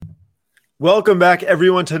Welcome back,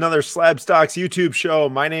 everyone, to another Slab Stocks YouTube show.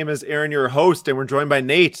 My name is Aaron, your host, and we're joined by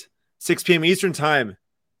Nate, 6 p.m. Eastern Time.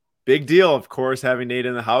 Big deal, of course, having Nate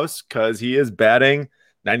in the house because he is batting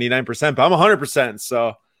 99%, but I'm 100%.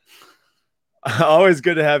 So always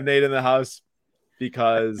good to have Nate in the house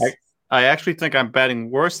because I actually think I'm batting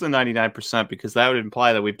worse than 99% because that would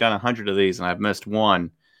imply that we've done 100 of these and I've missed one.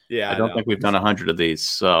 Yeah, I don't think we've done 100 of these.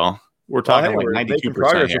 So we're talking we're 92% making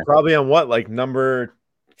progress. here. We're probably on what, like number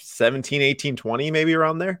 17, 18, 20, maybe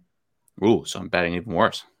around there. Ooh, so I'm batting even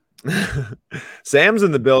worse. Sam's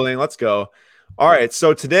in the building. Let's go. All right.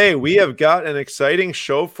 So today we have got an exciting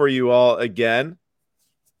show for you all again.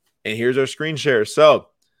 And here's our screen share. So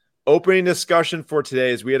opening discussion for today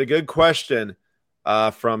is we had a good question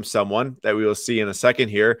from someone that we will see in a second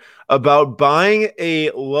here about buying a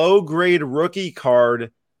low grade rookie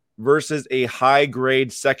card versus a high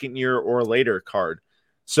grade second year or later card.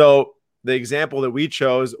 So the example that we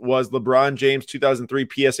chose was LeBron James 2003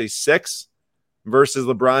 PSA 6 versus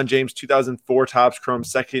LeBron James 2004 Topps Chrome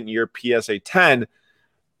second year PSA 10,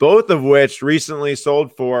 both of which recently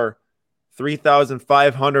sold for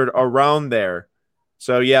 $3,500 around there.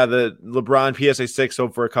 So yeah, the LeBron PSA 6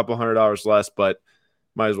 sold for a couple $100 less, but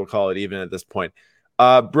might as well call it even at this point.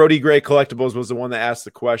 Brody Gray Collectibles was the one that asked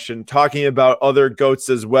the question, talking about other GOATs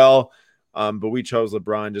as well. But we chose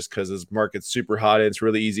LeBron just because his market's super hot and it's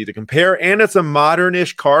really easy to compare. And it's a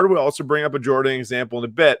modern-ish card. We'll also bring up a Jordan example in a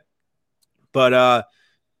bit. But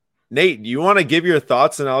Nate, you want to give your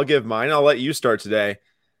thoughts and I'll give mine. I'll let you start today.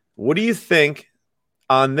 What do you think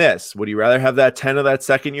on this? Would you rather have that 10 of that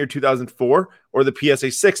second year 2004 or the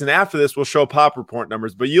PSA 6? And after this, we'll show Pop Report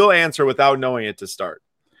numbers, but you'll answer without knowing it to start.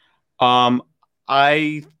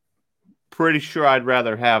 I pretty sure I'd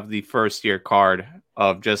rather have the first year card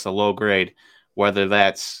of just a low grade, whether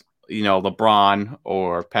that's, LeBron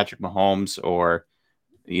or Patrick Mahomes or,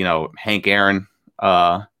 Hank Aaron,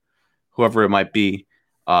 whoever it might be,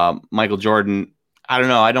 Michael Jordan. I don't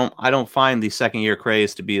know. I don't find the second year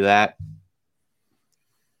craze to be that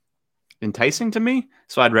enticing to me.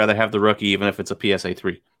 So I'd rather have the rookie, even if it's a PSA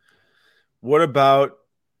 3. What about,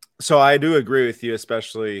 so I do agree with you,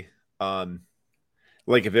 especially,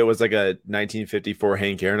 like if it was like a 1954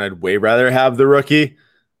 Hank Aaron, I'd way rather have the rookie,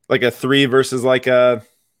 like a 3 versus like a,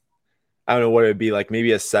 I don't know what it would be, like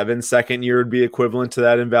maybe a 7 second year would be equivalent to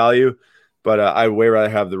that in value. But I'd way rather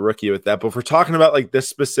have the rookie with that. But if we're talking about like this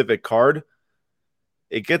specific card,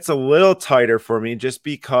 it gets a little tighter for me just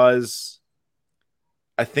because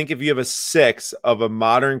I think if you have a 6 of a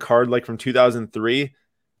modern card like from 2003,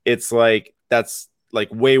 it's like that's like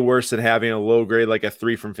way worse than having a low grade like a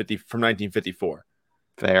 3 from 1954.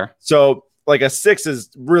 Fair. So like a 6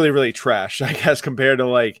 is really, really trash, I guess, compared to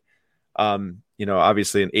like,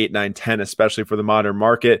 obviously an 8, 9, 10, especially for the modern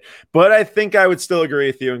market. But I think I would still agree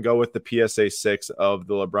with you and go with the PSA 6 of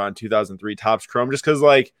the LeBron 2003 Topps Chrome, just because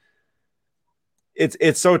like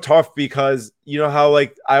it's so tough because you know how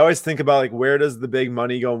like I always think about like where does the big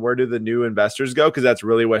money go and where do the new investors go? Because that's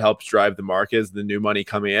really what helps drive the market is the new money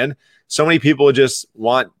coming in. So many people just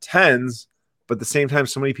want 10s, but at the same time,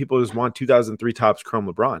 so many people just want 2003 Topps Chrome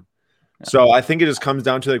LeBron. Yeah. So I think it just comes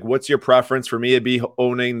down to like, what's your preference? For me, it'd be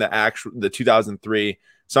owning the 2003.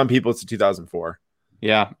 Some people it's the 2004.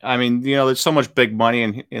 Yeah. I mean, there's so much big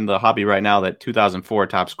money in the hobby right now that 2004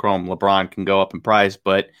 Topps Chrome LeBron can go up in price.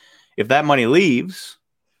 But if that money leaves,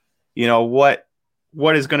 what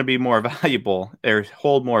is going to be more valuable or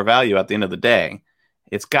hold more value at the end of the day?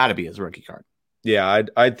 It's got to be his rookie card. Yeah,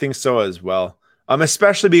 I'd think so as well.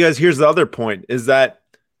 Especially because here's the other point is that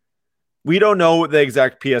we don't know the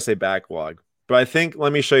exact PSA backlog, but I think,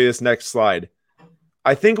 let me show you this next slide.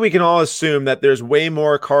 I think we can all assume that there's way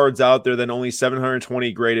more cards out there than only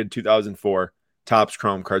 720 graded 2004 Topps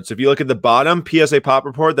Chrome cards. So if you look at the bottom PSA Pop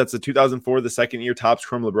Report, that's the 2004, the second year Topps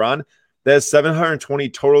Chrome LeBron, that has 720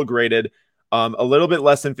 total graded, a little bit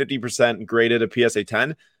less than 50% graded a PSA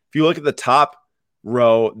 10. If you look at the top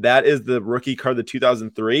row, that is the rookie card, the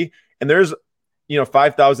 2003, and there's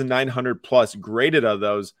 5,900 plus graded of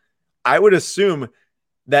those. I would assume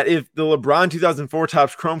that if the LeBron 2004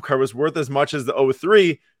 Topps Chrome card was worth as much as the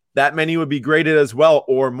 03, that many would be graded as well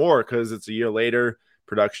or more because it's a year later.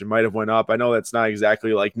 Production might have went up. I know that's not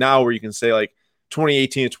exactly like now where you can say like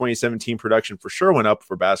 2018 to 2017 production for sure went up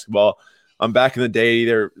for basketball. Back in the day,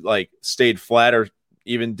 either like stayed flat or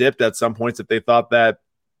even dipped at some points if they thought that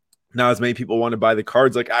not as many people want to buy the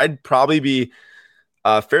cards. Like I'd probably be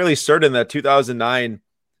fairly certain that 2009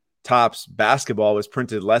 Topps basketball was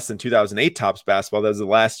printed less than 2008 Topps basketball. That was the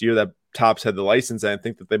last year that Topps had the license. And I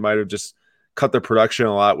think that they might have just cut their production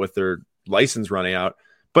a lot with their license running out.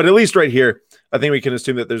 But at least right here, I think we can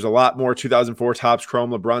assume that there's a lot more 2004 Topps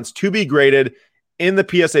Chrome LeBrons to be graded in the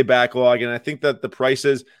PSA backlog. And I think that the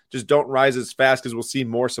prices just don't rise as fast because we'll see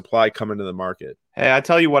more supply come into the market. Hey, I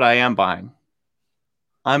tell you what I am buying.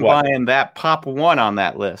 I'm buying that Pop 1 on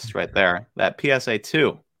that list right there, that PSA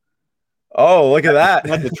 2. Oh, look at that.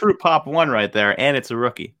 That's a true Pop 1 right there, and it's a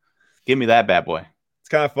rookie. Give me that bad boy. It's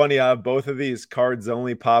kind of funny. Both of these cards,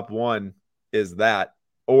 only Pop 1 is that,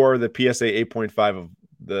 or the PSA 8.5 of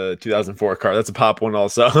the 2004 card. That's a Pop 1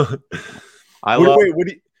 also.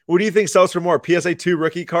 What do you think sells for more, PSA 2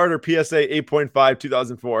 rookie card or PSA 8.5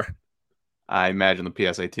 2004? I imagine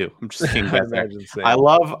the PSA 2. I'm just kidding back there. Same. I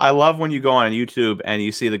love when you go on YouTube and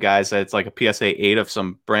you see the guys that it's like a PSA 8 of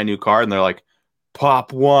some brand new card and they're like,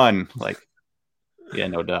 Pop 1. Like, yeah,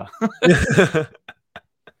 no duh.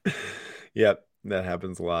 Yep, that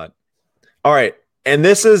happens a lot. All right. And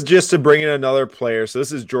this is just to bring in another player. So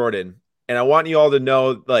this is Jordan. And I want you all to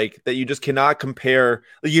know, like, that you just cannot compare.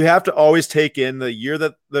 Like, you have to always take in the year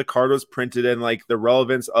that the card was printed and like the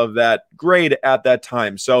relevance of that grade at that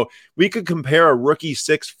time. So we could compare a rookie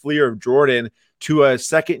 6 Fleer of Jordan to a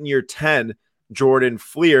second year 10 Jordan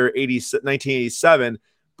Fleer 1987,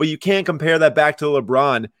 but you can't compare that back to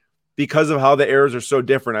LeBron because of how the errors are so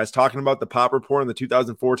different. I was talking about the pop report in the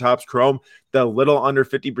 2004 Topps Chrome, the little under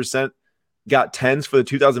 50% got 10s for the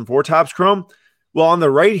 2004 Topps Chrome. Well, on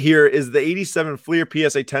the right here is the 87 Fleer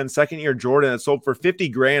PSA 10 second year Jordan that sold for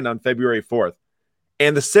 $50,000 on February 4th.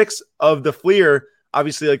 And the 6 of the Fleer,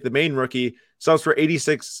 obviously like the main rookie, sells for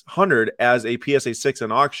 $8,600 as a PSA 6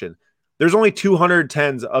 in auction. There's only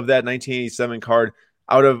 210s of that 1987 card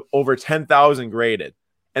out of over 10,000 graded.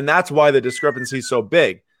 And that's why the discrepancy is so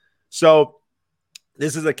big. So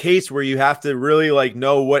this is a case where you have to really like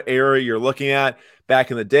know what era you're looking at.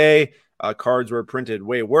 Back in the day, cards were printed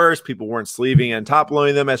way worse. People weren't sleeving and top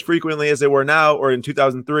loading them as frequently as they were now or in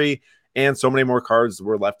 2003. And so many more cards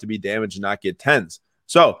were left to be damaged and not get 10s.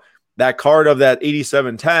 So that card of that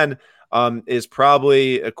 8710 is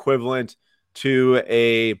probably equivalent to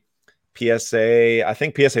a PSA. I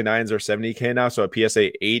think PSA 9s are $70,000 now. So a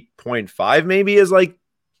PSA 8.5 maybe is like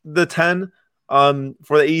the 10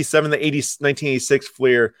 for the 87, the 1986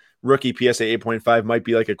 Fleer rookie PSA 8.5 might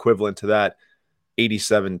be like equivalent to that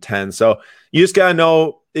 8710. So you just got to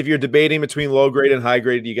know if you're debating between low grade and high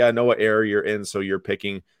grade, you got to know what era you're in. So you're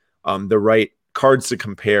picking the right cards to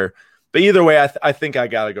compare. But either way, I think I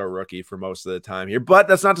got to go rookie for most of the time here. But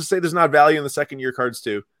that's not to say there's not value in the second year cards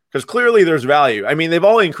too, because clearly there's value. I mean, they've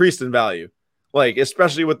all increased in value, like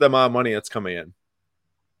especially with the amount of money that's coming in.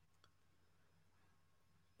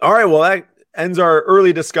 All right, well, that ends our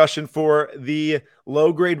early discussion for the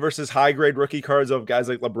low grade versus high grade rookie cards of guys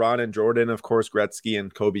like LeBron and Jordan. Of course, Gretzky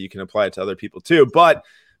and Kobe, you can apply it to other people too. But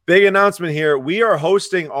big announcement here. We are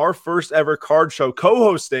hosting our first ever card show,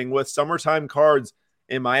 co-hosting with Summertime Cards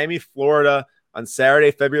in Miami, Florida on Saturday,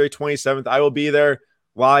 February 27th. I will be there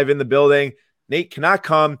live in the building. Nate cannot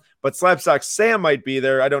come, but Slabstox Sam might be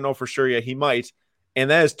there. I don't know for sure yet. He might. And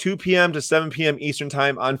that is 2 p.m. to 7 p.m. Eastern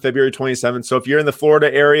time on February 27th. So if you're in the Florida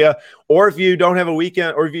area, or if you don't have a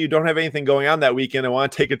weekend, or if you don't have anything going on that weekend and want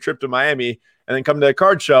to take a trip to Miami and then come to a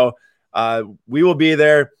card show, we will be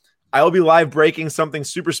there. I will be live breaking something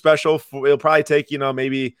super special. It'll probably take,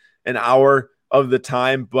 maybe an hour of the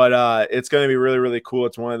time, but it's going to be really, really cool.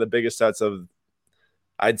 It's one of the biggest sets of,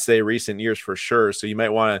 I'd say, recent years for sure. So you might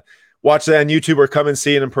want to watch that on YouTube or come and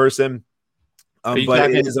see it in person. Are you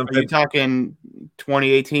talking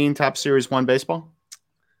 2018 Topps Series 1 baseball?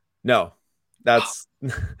 No, that's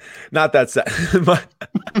not that set.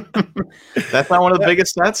 That's not one of the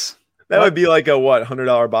biggest sets? That would be like a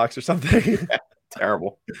 $100 box or something.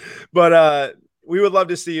 Terrible. But we would love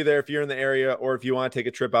to see you there if you're in the area or if you want to take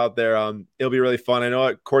a trip out there. It'll be really fun. I know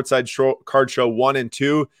at Courtside Card Show 1 and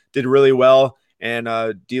 2 did really well, and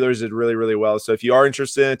dealers did really, really well. So if you are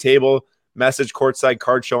interested in a table, message Courtside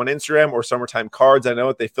Card Show on Instagram or Summertime Cards. I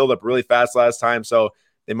know they filled up really fast last time, so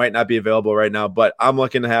they might not be available right now, but I'm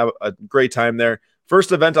looking to have a great time there.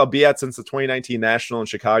 First event I'll be at since the 2019 National in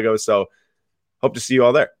Chicago, so hope to see you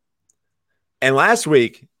all there. And last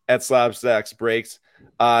week at Slabstox Breaks,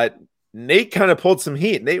 Nate kind of pulled some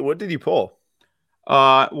heat. Nate, what did you pull?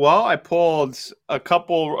 Well, I pulled a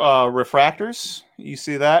couple refractors. You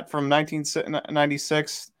see that from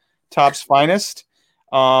 1996 Topps Finest.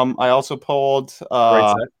 I also pulled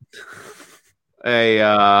a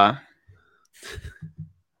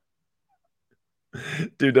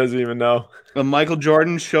dude doesn't even know. A Michael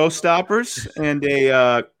Jordan Showstoppers and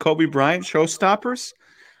a Kobe Bryant Showstoppers.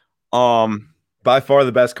 By far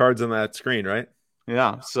the best cards on that screen, right?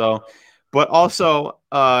 Yeah. So But also,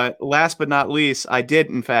 last but not least, I did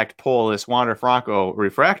in fact pull this Wander Franco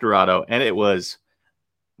refractor auto, and it was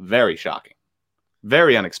very shocking,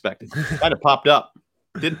 very unexpected. Kind of popped up.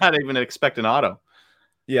 Did not even expect an auto.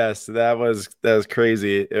 Yes, that was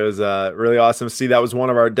crazy. It was really awesome to see. That was one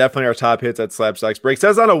of definitely our top hits at Slabstox Breaks.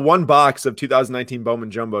 That's on a one box of 2019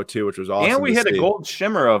 Bowman Jumbo too, which was awesome. And we hit a gold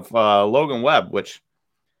shimmer of Logan Webb, which,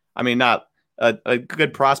 I mean, not a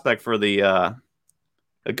good prospect for the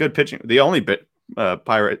a good pitching, the only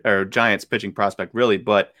Pirate or Giants pitching prospect really,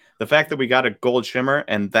 but the fact that we got a gold shimmer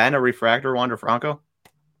and then a refractor Wander Franco.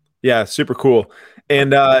 Yeah, super cool.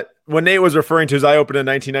 And what Nate was referring to is I opened a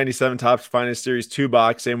 1997 Topps Finest Series 2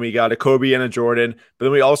 box, and we got a Kobe and a Jordan, but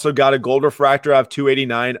then we also got a gold refractor of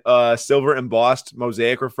 289, silver embossed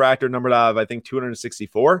mosaic refractor numbered out of, I think,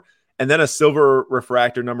 264, and then a silver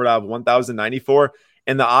refractor numbered out of 1094.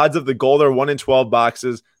 And the odds of the gold are 1 in 12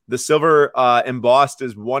 boxes. The silver embossed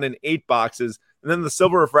is 1 in 8 boxes. And then the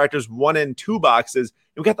silver refractor is 1 in 2 boxes.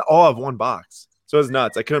 And we got all of one box. So it was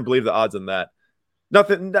nuts. I couldn't believe the odds on that.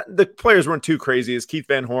 Nothing. The players weren't too crazy. It's Keith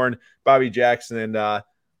Van Horn, Bobby Jackson, and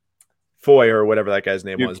Foy or whatever that guy's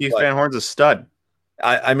name was. Keith Van Horn's a stud.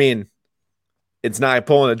 I mean, it's not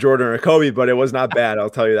pulling a Jordan or a Kobe, but it was not bad. I'll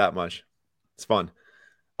tell you that much. It's fun.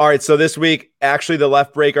 All right, so this week, actually, the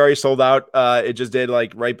left break already sold out. It just did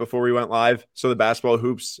like right before we went live. So the basketball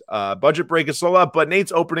hoops budget break is sold out, but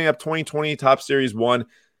Nate's opening up 2020 Topps Series 1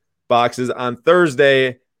 boxes on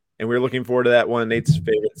Thursday, and we're looking forward to that one. Nate's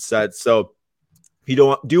favorite set. So if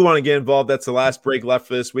you do want to get involved, that's the last break left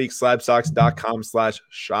for this week,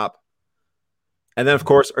 slabstocks.com/shop. And then, of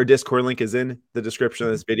course, our Discord link is in the description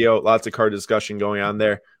of this video. Lots of card discussion going on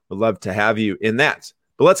there. Would love to have you in that.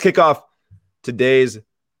 But let's kick off today's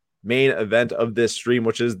main event of this stream,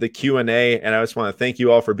 which is the Q&A. And I just want to thank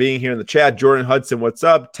you all for being here in the chat. Jordan Hudson, what's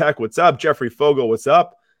up? Tech, what's up? Jeffrey Fogel, what's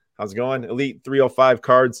up? How's it going? Elite 305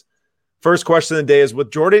 cards. First question of the day is,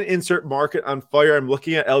 with Jordan insert market on fire, I'm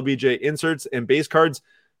looking at LBJ inserts and base cards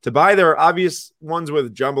to buy. There are obvious ones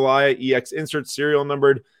with jambalaya, EX inserts, serial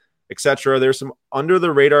numbered, etc. There's some under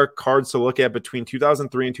the radar cards to look at between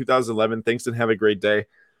 2003 and 2011. Thanks and have a great day.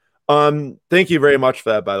 Thank you very much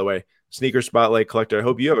for that, by the way. Sneaker Spotlight Collector. I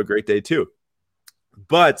hope you have a great day too.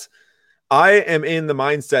 But I am in the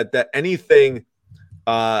mindset that anything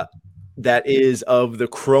that is of the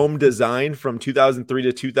chrome design from 2003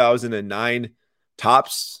 to 2009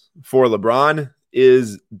 Topps for LeBron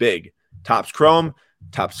is big. Topps Chrome,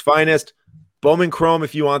 Topps Finest, Bowman Chrome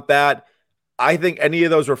if you want that. I think any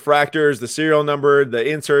of those refractors, the serial number, the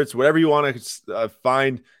inserts, whatever you want to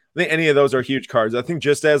find, I think any of those are huge cards. I think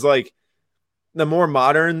just as like the more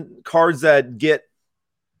modern cards that get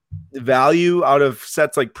value out of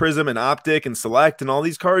sets like Prism and Optic and Select and all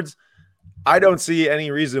these cards, I don't see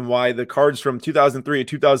any reason why the cards from 2003 to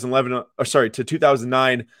 2011, to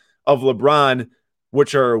 2009 of LeBron,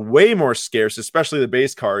 which are way more scarce, especially the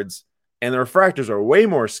base cards, and the refractors are way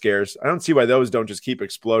more scarce. I don't see why those don't just keep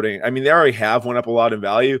exploding. I mean, they already have went up a lot in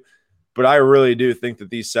value, but I really do think that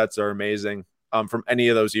these sets are amazing from any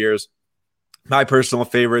of those years. My personal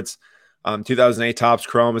favorites, 2008 Topps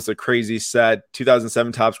Chrome is a crazy set.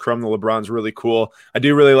 2007 Topps Chrome, the LeBron's really cool. I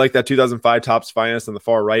do really like that 2005 Topps Finest on the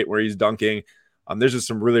far right where he's dunking. There's just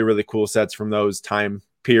some really, really cool sets from those time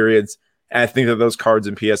periods. And I think that those cards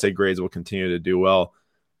and PSA grades will continue to do well.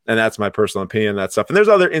 And that's my personal opinion on that stuff. And there's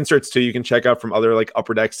other inserts too you can check out from other like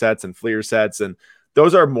Upper Deck sets and Fleer sets. And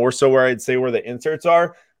those are more so where I'd say where the inserts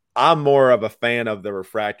are. I'm more of a fan of the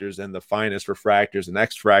refractors and the Finest refractors and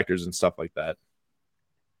X-fractors and stuff like that.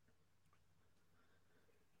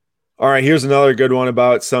 All right, here's another good one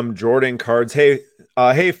about some Jordan cards. Hey,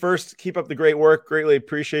 first, keep up the great work. Greatly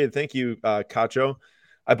appreciated. Thank you, Cacho.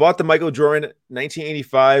 I bought the Michael Jordan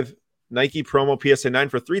 1985 Nike promo PSA 9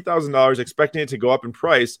 for $3,000, expecting it to go up in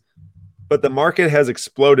price, but the market has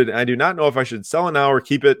exploded, and I do not know if I should sell it now or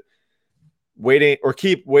keep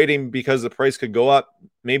waiting because the price could go up.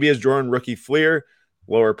 Maybe as Jordan rookie Fleer,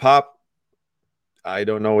 lower pop. I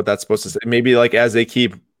don't know what that's supposed to say. Maybe like as they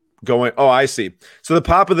keep going. Oh, I see. So the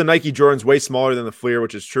pop of the Nike Jordan's way smaller than the Fleer,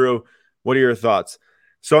 which is true. What are your thoughts?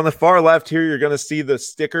 So on the far left here, you're going to see the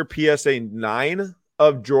sticker PSA 9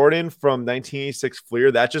 of Jordan from 1986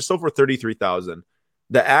 Fleer. That just sold for $33,000.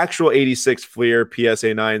 The actual 86 Fleer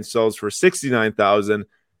PSA 9 sells for $69,000.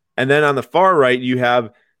 And then on the far right, you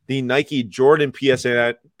have the Nike Jordan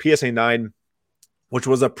PSA 9, which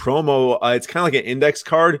was a promo. It's kind of like an index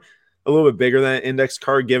card, a little bit bigger than an index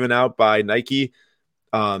card given out by Nike.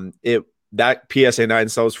 That PSA 9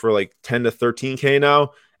 sells for like 10 to 13K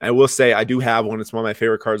now. And I will say I do have one. It's one of my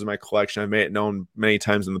favorite cards in my collection. I've made it known many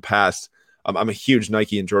times in the past. I'm a huge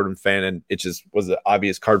Nike and Jordan fan, and it just was an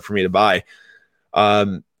obvious card for me to buy.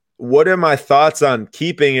 What are my thoughts on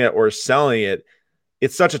keeping it or selling it?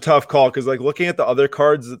 It's such a tough call because, like, looking at the other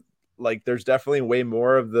cards, like, there's definitely way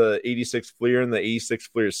more of the 86 Fleer and the 86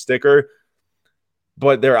 Fleer sticker,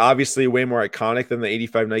 but they're obviously way more iconic than the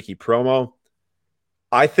 85 Nike promo.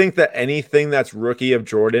 I think that anything that's rookie of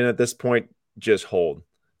Jordan at this point, just hold.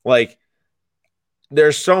 Like,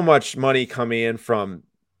 there's so much money coming in from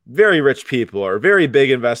very rich people or very big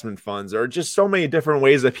investment funds, or just so many different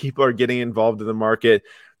ways that people are getting involved in the market.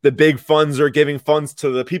 The big funds are giving funds to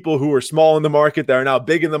the people who are small in the market that are now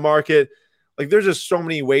big in the market. Like, there's just so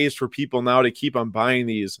many ways for people now to keep on buying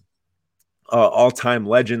these all-time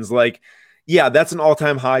legends. Like, yeah, that's an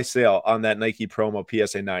all-time high sale on that Nike promo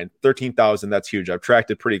PSA 9, 13,000. That's huge. I've tracked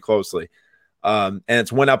it pretty closely. And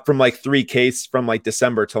it's went up from like 3K from like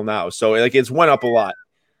December till now. So like it's went up a lot.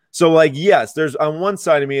 So like, yes, there's on one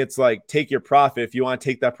side of me, it's like, take your profit. If you want to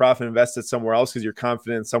take that profit and invest it somewhere else because you're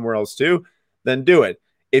confident somewhere else too, then do it.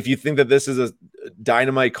 If you think that this is a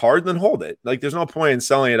dynamite card, then hold it. Like, there's no point in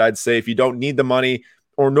selling it, I'd say, if you don't need the money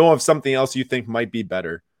or know of something else you think might be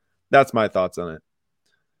better. That's my thoughts on it.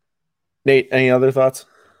 Nate, any other thoughts?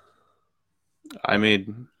 I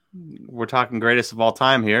mean, we're talking greatest of all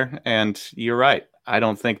time here, and you're right. I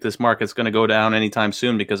don't think this market's going to go down anytime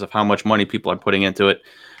soon because of how much money people are putting into it.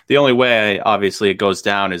 The only way, obviously, it goes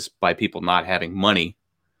down is by people not having money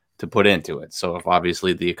to put into it. So if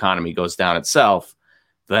obviously the economy goes down itself,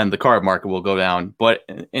 then the card market will go down. But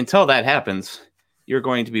until that happens, you're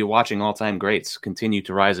going to be watching all-time greats continue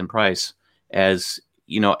to rise in price as,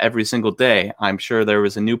 you know, every single day. I'm sure there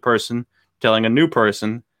was a new person telling a new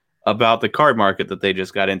person about the card market that they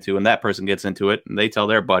just got into, and that person gets into it, and they tell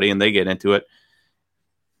their buddy, and they get into it.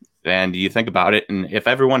 And you think about it, and if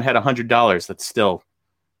everyone had $100, that's still,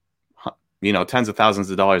 you know, tens of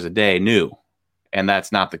thousands of dollars a day new. And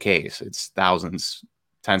that's not the case. It's thousands,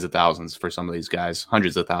 tens of thousands for some of these guys,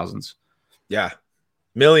 hundreds of thousands. Yeah.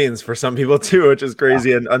 Millions for some people too, which is crazy.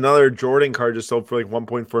 Yeah. And another Jordan card just sold for like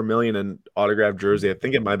 1.4 million in autographed jersey. I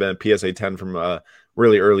think it might have been a PSA 10 from a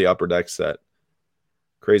really early Upper Deck set.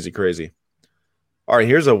 Crazy, crazy. All right,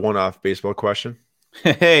 here's a one-off baseball question.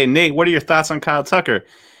 Hey, Nate, what are your thoughts on Kyle Tucker?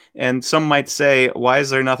 And some might say, why is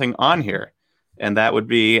there nothing on here? And that would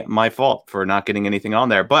be my fault for not getting anything on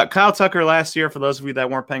there. But Kyle Tucker last year, for those of you that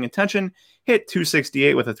weren't paying attention, hit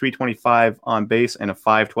 268 with a 325 on base and a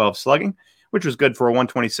 512 slugging, which was good for a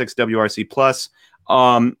 126 WRC plus.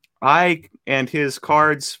 I and his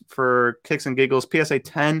cards for kicks and giggles, PSA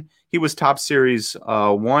 10, he was top series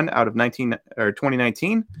 1 out of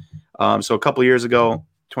 2019. So a couple years ago,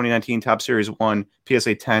 2019 top series 1,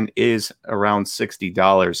 PSA 10 is around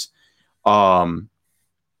 $60.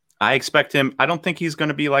 I expect him. I don't think he's going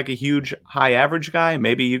to be like a huge high average guy.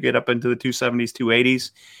 Maybe you get up into the 270s,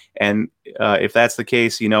 280s. And if that's the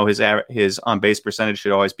case, you know, his on base percentage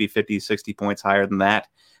should always be 50, 60 points higher than that.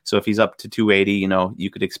 So if he's up to 280, you know,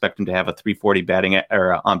 you could expect him to have a 340 batting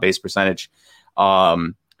or on base percentage.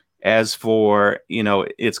 As for, you know,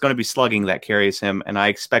 it's going to be slugging that carries him. And I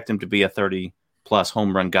expect him to be a 30 plus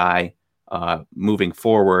home run guy moving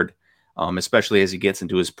forward, especially as he gets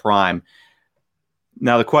into his prime.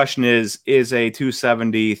 Now, the question is a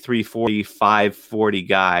 270, 340, 540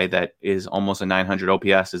 guy that is almost a 900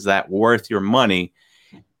 OPS, is that worth your money?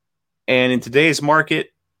 And in today's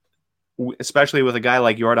market, especially with a guy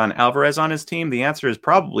like Yordan Alvarez on his team, the answer is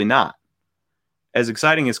probably not. As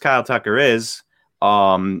exciting as Kyle Tucker is,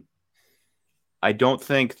 I don't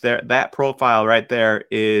think that profile right there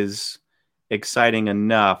is exciting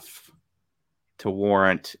enough to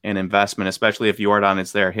warrant an investment, especially if Yordan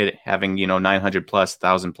is there having, you know, 900 plus,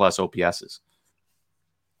 1,000 plus OPSs.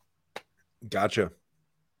 Gotcha.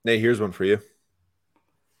 Nate, here's one for you.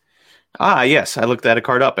 Yes, I looked that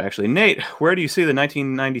card up, actually. Nate, where do you see the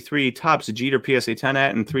 1993 Topps Jeter PSA 10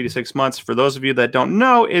 at in 3 to 6 months? For those of you that don't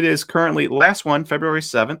know, it is currently last one, February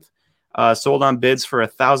 7th, sold on bids for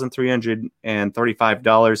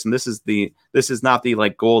 $1,335. And this is not the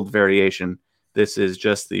like gold variation. This is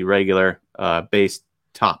just the regular base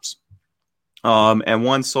Topps. And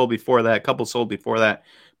one sold before that, a couple sold before that.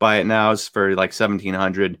 Buy it now is for like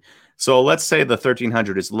 $1,700. So let's say the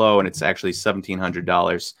 $1,300 is low and it's actually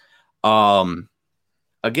 $1,700.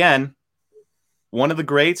 Again, one of the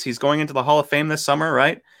greats. He's going into the Hall of Fame this summer,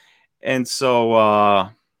 right? And so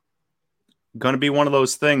going to be one of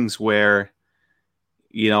those things where,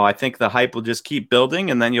 you know, I think the hype will just keep building,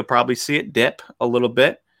 and then you'll probably see it dip a little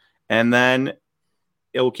bit, and then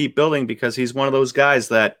it will keep building because he's one of those guys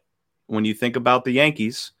that when you think about the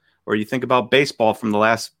Yankees or you think about baseball from the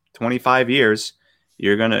last 25 years,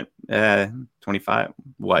 you're going to 25,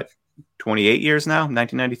 what? 28 years now,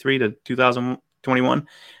 1993 to 2021,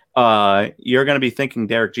 you're going to be thinking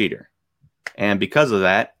Derek Jeter. And because of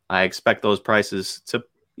that, I expect those prices to,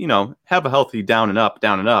 have a healthy down and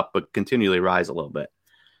up, but continually rise a little bit.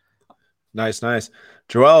 Nice.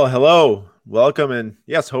 Joel, hello. Welcome. And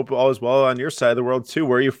yes, hope all is well on your side of the world too.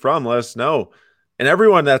 Where are you from? Let us know. And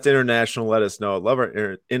everyone that's international, let us know. Love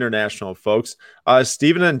our international folks.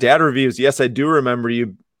 Steven and Dad Reviews. Yes, I do remember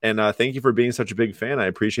you. And thank you for being such a big fan. I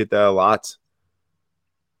appreciate that a lot.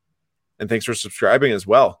 And thanks for subscribing as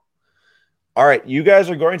well. All right, you guys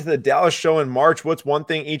are going to the Dallas show in March. What's one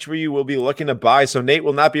thing each of you will be looking to buy? So Nate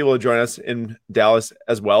will not be able to join us in Dallas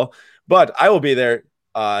as well, but I will be there,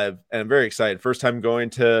 and I'm very excited. First time going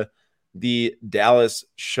to the Dallas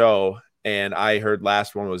show, and I heard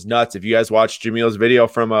last one was nuts. If you guys watched Jamil's video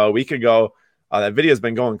from a week ago, that video has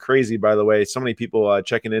been going crazy, by the way. So many people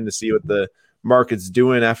checking in to see what the market's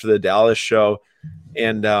doing after the Dallas show.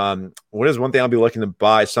 And what is one thing I'll be looking to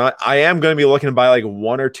buy? So I am going to be looking to buy like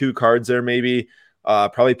 1 or 2 cards there, maybe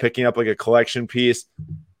probably picking up like a collection piece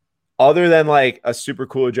other than like a super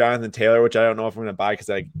cool Jonathan Taylor, which I don't know if I'm going to buy because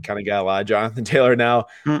I kind of got a lot of Jonathan Taylor now.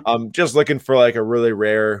 I'm just looking for like a really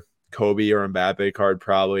rare Kobe or Mbappe card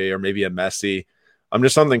probably, or maybe a Messi.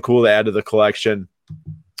 Just something cool to add to the collection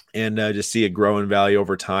and just see it grow in value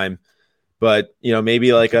over time. But,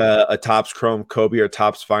 maybe like a Topps Chrome Kobe or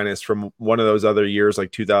Topps Finest from one of those other years,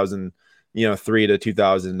 like 2003 to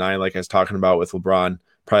 2009, like I was talking about with LeBron.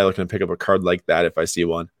 Probably looking to pick up a card like that if I see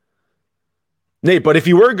one. Nate, but if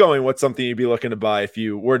you were going, what's something you'd be looking to buy if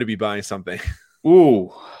you were to be buying something?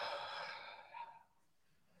 Ooh.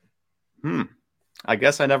 I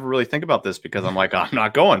guess I never really think about this because I'm like, I'm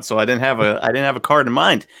not going. So I didn't have a card in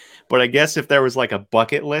mind. But I guess if there was like a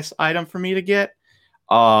bucket list item for me to get,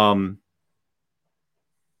 I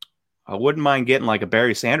wouldn't mind getting like a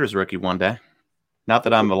Barry Sanders rookie one day. Not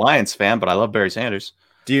that I'm a Lions fan, but I love Barry Sanders.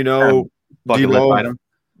 Do you know of his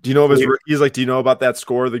rookies? Like, do you know about that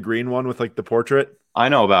score, the green one with like the portrait? I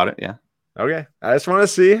know about it. Yeah. Okay. I just want to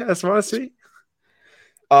see.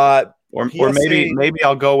 Or maybe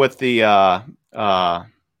I'll go with the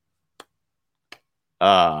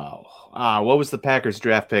what was the Packers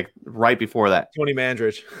draft pick right before that? Tony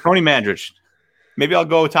Mandrich. Maybe I'll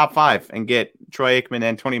go top 5 and get Troy Aikman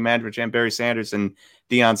and Tony Mandrich and Barry Sanders and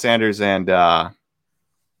Deion Sanders and the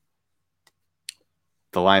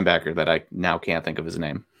linebacker that I now can't think of his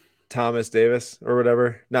name. Thomas Davis or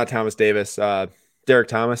whatever. Not Thomas Davis. Derek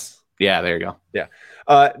Thomas. Yeah, there you go. Yeah.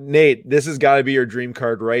 Nate, this has got to be your dream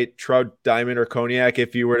card, right? Trout, Diamond, or Cognac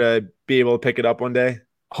if you were to be able to pick it up one day?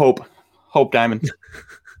 Hope Diamond.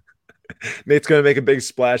 Nate's going to make a big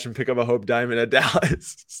splash and pick up a Hope Diamond at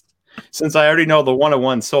Dallas. Since I already know the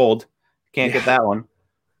 101 sold, can't get that one.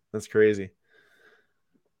 That's crazy.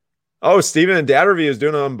 Oh, Steven and Dad Review is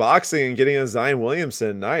doing an unboxing and getting a Zion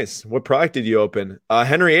Williamson. Nice. What product did you open?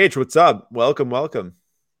 Henry H., what's up? Welcome. All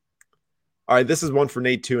right, this is one for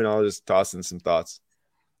Nate too, and I'll just toss in some thoughts.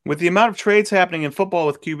 With the amount of trades happening in football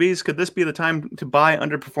with QBs, could this be the time to buy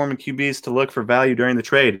underperforming QBs to look for value during the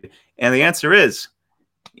trade? And the answer is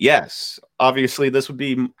yes. Obviously, this would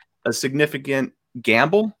be a significant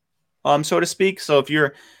gamble, so to speak. So if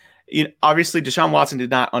obviously Deshaun Watson did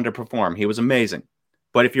not underperform. He was amazing.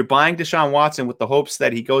 But if you're buying Deshaun Watson with the hopes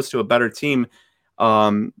that he goes to a better team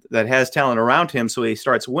that has talent around him so he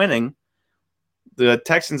starts winning, the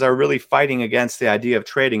Texans are really fighting against the idea of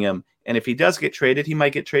trading him. And if he does get traded, he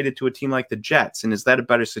might get traded to a team like the Jets. And is that a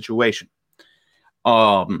better situation?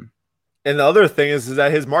 And the other thing is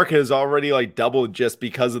that his market has already like doubled just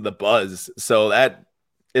because of the buzz. So that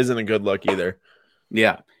isn't a good look either.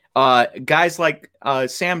 Yeah. Guys like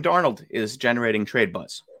Sam Darnold is generating trade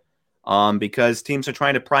buzz because teams are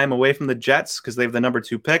trying to pry him away from the Jets because they have the number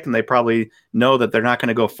 2 pick and they probably know that they're not going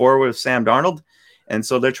to go forward with Sam Darnold. And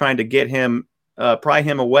so they're trying to get him, pry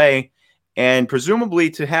him away and presumably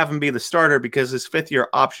to have him be the starter because his 5th-year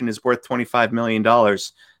option is worth $25 million.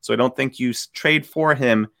 So I don't think you trade for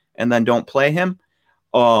him and then don't play him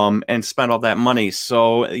and spend all that money.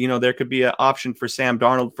 So, there could be an option for Sam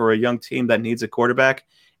Darnold for a young team that needs a quarterback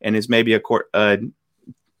and is maybe can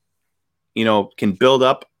build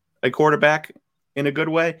up a quarterback in a good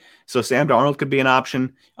way. So Sam Darnold could be an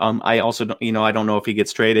option. I also don't, I don't know if he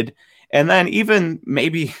gets traded. And then even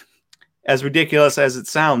maybe, as ridiculous as it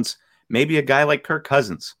sounds, maybe a guy like Kirk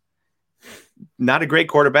Cousins, not a great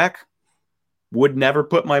quarterback, would never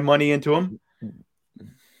put my money into him.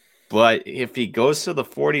 But if he goes to the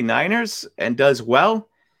 49ers and does well.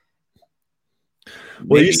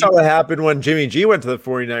 Well, you saw what happened when Jimmy G went to the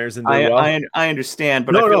 49ers and did well. I understand,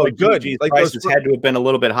 but I feel like good. Jimmy's prices had to have been a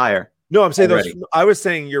little bit higher. No, I'm saying already. I was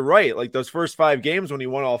saying you're right. Like those first 5 games when he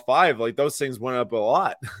won all 5, like those things went up a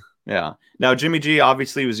lot. Yeah. Now Jimmy G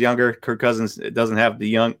obviously was younger. Kirk Cousins doesn't have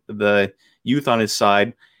the youth on his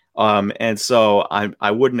side, and so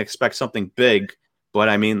I wouldn't expect something big. But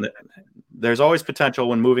I mean, there's always potential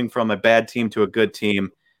when moving from a bad team to a good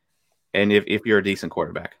team, and if you're a decent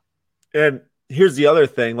quarterback. And here's the other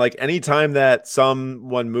thing: like anytime that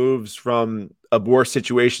someone moves from a worse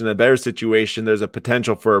situation to a better situation, there's a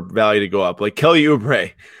potential for value to go up. Like Kelly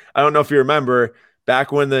Oubre, I don't know if you remember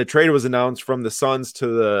back when the trade was announced from the Suns to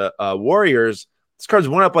the Warriors, this card's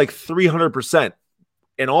went up like 300%,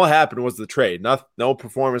 and all happened was the trade. No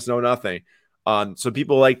performance, no nothing. So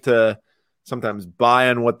people like to sometimes buy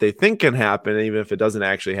on what they think can happen, even if it doesn't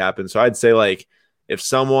actually happen. So I'd say like if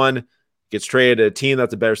someone gets traded to a team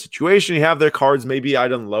that's a better situation, you have their cards, maybe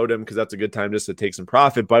I'd unload them because that's a good time just to take some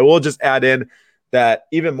profit. But I will just add in that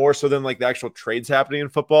even more so than like the actual trades happening in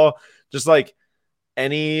football, just like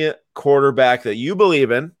any quarterback that you believe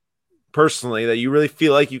in personally, that you really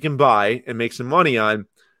feel like you can buy and make some money on,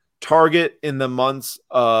 target in the months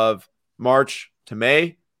of March to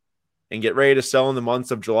May and get ready to sell in the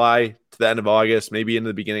months of July to the end of August, maybe into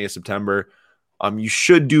the beginning of September. You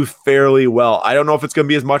should do fairly well. I don't know if it's going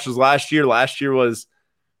to be as much as last year. Last year was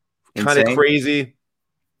kind of crazy.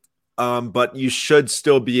 But you should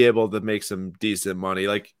still be able to make some decent money.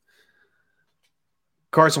 Like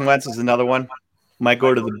Carson Wentz is another one. Might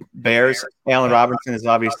go to the Bears. Allen Robinson is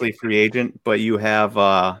obviously free agent, but you have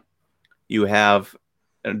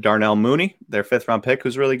Darnell Mooney, their 5th-round pick,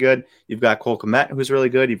 who's really good. You've got Cole Kmet, who's really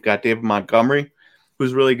good. You've got David Montgomery,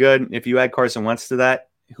 who's really good. If you add Carson Wentz to that,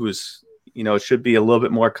 who's should be a little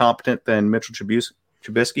bit more competent than Mitchell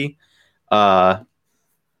Trubisky.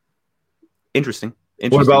 Interesting.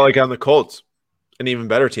 What about like on the Colts? An even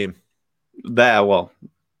better team. That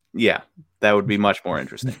would be much more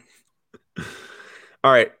interesting.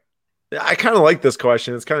 All right. I kind of like this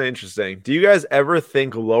question. It's kind of interesting. Do you guys ever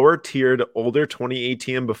think lower tiered, older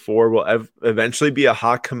 2018 and before will eventually be a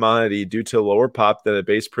hot commodity due to lower pop than a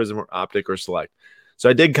base prism or optic or select? So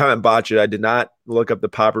I did kind of botch it. I did not look up the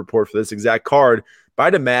pop report for this exact card, but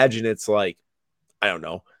I'd imagine it's like, I don't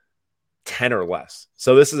know, 10 or less.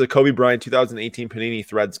 So this is a Kobe Bryant 2018 Panini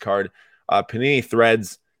Threads card. Panini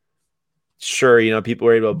Threads, sure, people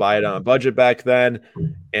were able to buy it on a budget back then.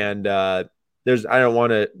 And I don't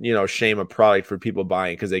want to, shame a product for people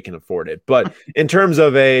buying because they can afford it. But in terms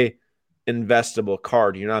of a investable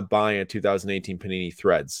card, you're not buying a 2018 Panini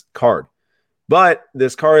Threads card. But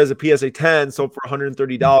this card is a PSA 10 sold for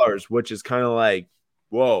 $130, which is kind of like,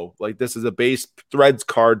 whoa, like this is a base Threads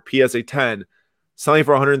card, PSA 10, selling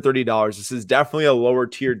for $130. This is definitely a lower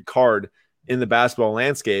tiered card in the basketball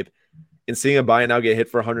landscape. And seeing a buy it now get hit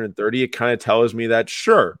for $130, it kind of tells me that,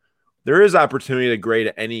 sure, there is opportunity to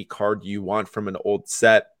grade any card you want from an old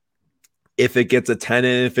set. If it gets a 10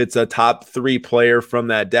 and if it's a top 3 player from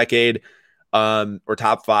that decade, or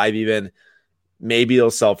top 5 even, maybe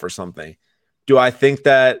it'll sell for something. Do I think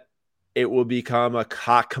that it will become a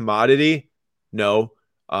hot commodity? No.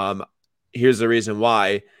 Here's the reason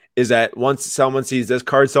why, is that once someone sees this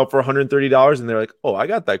card sell for $130 and they're like, oh, I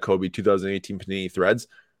got that Kobe 2018 Panini Threads,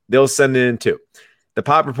 they'll send it in too. The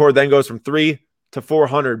pop report then goes from 3 to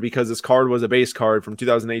 400 because this card was a base card from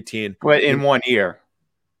 2018. But in 1 year.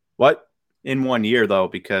 What? In 1 year, though,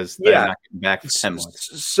 because they're not getting back for 10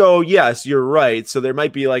 months. So, yes, you're right. So there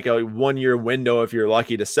might be like a 1 year window if you're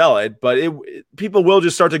lucky to sell it. But people will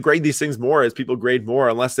just start to grade these things more as people grade more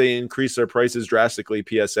unless they increase their prices drastically,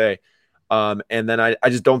 PSA. And then I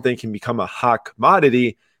just don't think it can become a hot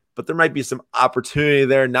commodity. But there might be some opportunity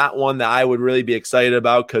there. Not one that I would really be excited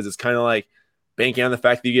about because it's kind of like banking on the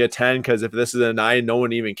fact that you get a 10 because if this is a 9, no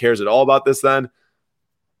one even cares at all about this then.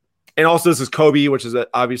 And also this is Kobe, which is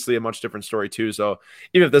obviously a much different story too. So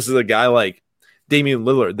even if this is a guy like Damian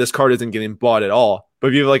Lillard, this card isn't getting bought at all. But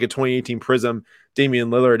if you have like a 2018 Prism Damian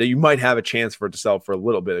Lillard, you might have a chance for it to sell for a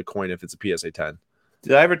little bit of coin if it's a PSA 10.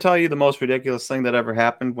 Did I ever tell you the most ridiculous thing that ever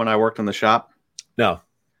happened when I worked in the shop? No.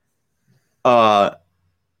 It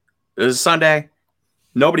was Sunday.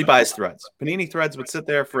 Nobody buys Threads. Panini Threads would sit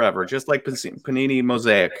there forever, just like Panini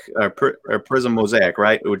Mosaic or Prism Mosaic,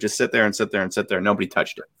 right? It would just sit there and sit there and sit there. Nobody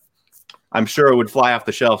touched it. I'm sure it would fly off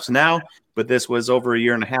the shelves now, but this was over a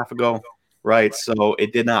year and a half ago, right? So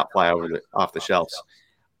it did not fly off the shelves.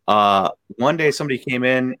 One day somebody came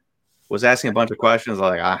in, was asking a bunch of questions.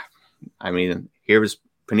 Like, here's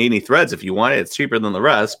Panini Threads if you want it. It's cheaper than the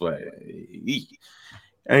rest, but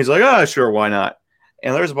and he's like, oh, sure, why not?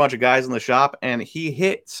 And there's a bunch of guys in the shop, and he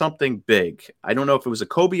hit something big. I don't know if it was a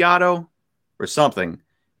Kobe auto or something,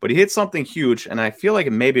 but he hit something huge, and I feel like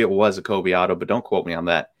maybe it was a Kobe auto, but don't quote me on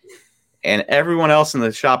that. and everyone else in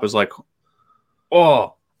the shop is like,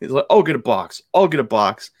 oh, he's like, I'll get a box. I'll get a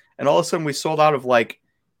box. And all of a sudden we sold out of like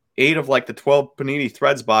 8 of like the 12 Panini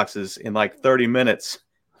Threads boxes in like 30 minutes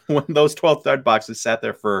when those 12 thread boxes sat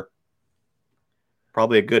there for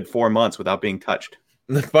probably a good 4 months without being touched.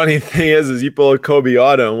 The funny thing is you pull a Kobe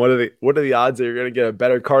auto, and what are the odds that you're going to get a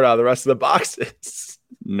better card out of the rest of the boxes?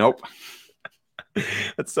 Nope.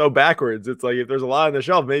 That's so backwards. It's like if there's a lot on the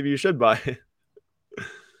shelf, maybe you should buy it.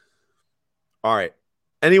 All right.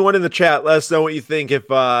 Anyone in the chat, let us know what you think if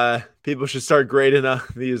people should start grading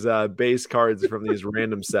these base cards from these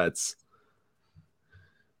random sets.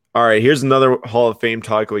 All right, here's another Hall of Fame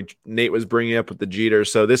talk like Nate was bringing up with the Jeter.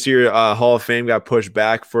 So this year, Hall of Fame got pushed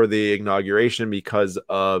back for the inauguration because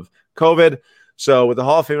of COVID. So with the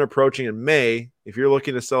Hall of Fame approaching in May, if you're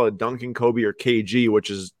looking to sell a Duncan, Kobe, or KG, which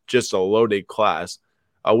is just a loaded class,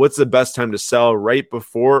 what's the best time to sell, right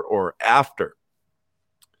before or after?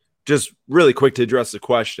 Just really quick to address the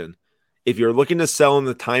question. If you're looking to sell in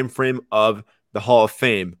the time frame of the Hall of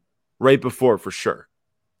Fame, right before for sure.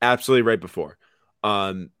 Absolutely right before.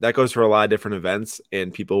 That goes for a lot of different events,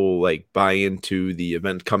 and people will like buy into the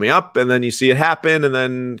event coming up, and then you see it happen, and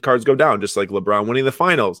then cards go down, just like LeBron winning the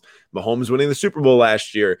finals, Mahomes winning the Super Bowl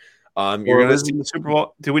last year. You're going to see the Super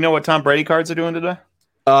Bowl. Do we know what Tom Brady cards are doing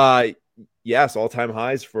today? Yes, all-time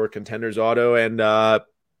highs for Contenders Auto, and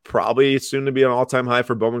probably soon to be an all-time high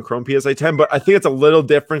for Bowman Chrome PSA 10. But I think it's a little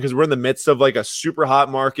different because we're in the midst of like a super hot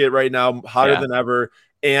market right now, hotter than ever.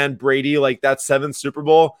 And Brady, like that 7th Super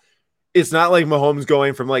Bowl, it's not like Mahomes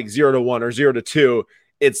going from like 0-1 or 0-2.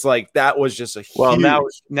 It's like that was just a huge...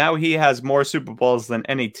 now he has more Super Bowls than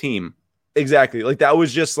any team. Exactly. Like that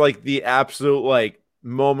was just like the absolute like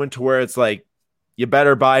moment to where it's like you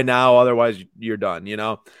better buy now, otherwise you're done, you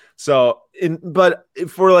know? So, but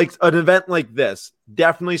for like an event like this,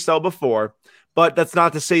 definitely sell before, but that's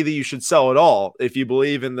not to say that you should sell at all. If you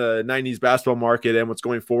believe in the 90s basketball market and what's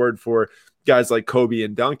going forward for guys like Kobe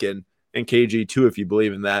and Duncan and KG too, if you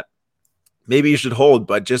believe in that, maybe you should hold.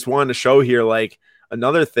 But just wanted to show here, like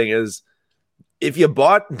another thing is if you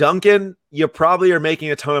bought Duncan, you probably are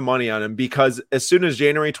making a ton of money on him because as soon as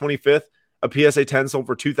January 25th, a PSA 10 sold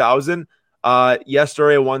for $2,000.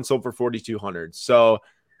 Yesterday, one sold for $4,200. So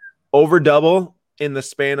over double in the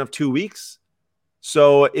span of 2 weeks.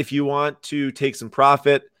 So if you want to take some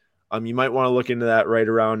profit, you might want to look into that right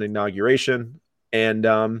around inauguration and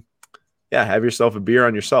have yourself a beer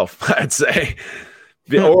on yourself, I'd say.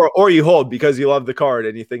 or you hold because you love the card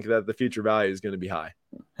and you think that the future value is going to be high.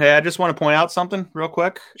 Hey, I just want to point out something real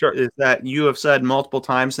quick. Sure. Is that you have said multiple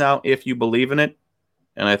times now, if you believe in it.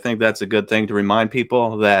 And I think that's a good thing to remind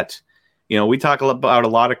people that, you know, we talk about a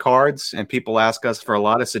lot of cards and people ask us for a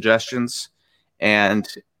lot of suggestions. And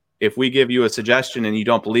if we give you a suggestion and you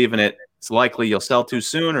don't believe in it, it's likely you'll sell too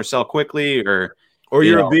soon or sell quickly or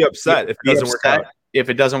you'll be upset if it doesn't work out. If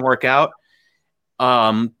it doesn't work out.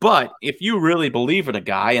 But if you really believe in a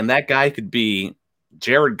guy, and that guy could be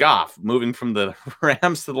Jared Goff moving from the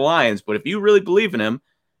Rams to the Lions, but if you really believe in him,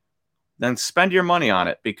 then spend your money on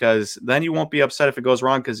it because then you won't be upset if it goes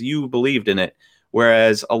wrong because you believed in it.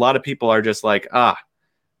 Whereas a lot of people are just like, I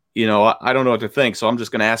don't know what to think, so I'm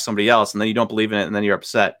just going to ask somebody else, and then you don't believe in it, and then you're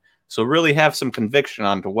upset. So really have some conviction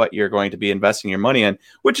onto what you're going to be investing your money in,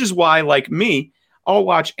 which is why, like me, I'll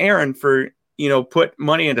watch Aaron for, put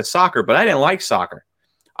money into soccer, but I didn't like soccer.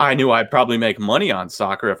 I knew I'd probably make money on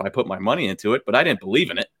soccer if I put my money into it, but I didn't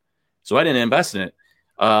believe in it, so I didn't invest in it.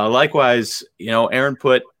 Likewise, Aaron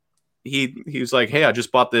he was like, hey, I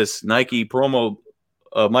just bought this Nike promo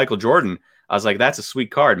of Michael Jordan. I was like, that's a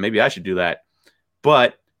sweet card. Maybe I should do that.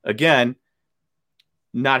 But again,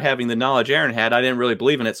 not having the knowledge Aaron had, I didn't really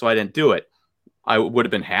believe in it, so I didn't do it. I would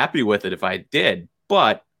have been happy with it if I did,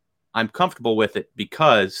 but I'm comfortable with it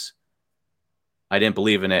because I didn't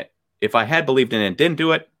believe in it. If I had believed in it and didn't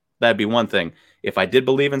do it, that'd be one thing. If I did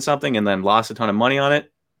believe in something and then lost a ton of money on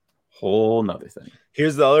it, whole nother thing.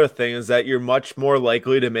 Here's the other thing is that you're much more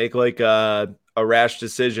likely to make like a rash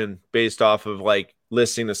decision based off of like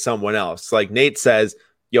listening to someone else. Like Nate says,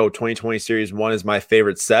 2020 Series 1 is my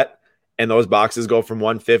favorite set. And those boxes go from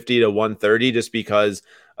 150 to 130 just because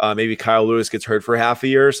maybe Kyle Lewis gets hurt for half a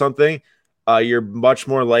year or something. You're much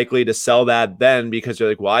more likely to sell that then because you're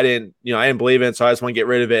like, well, I didn't believe in it, so I just want to get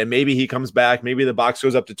rid of it. And maybe he comes back, maybe the box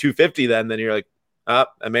goes up to 250 then you're like, I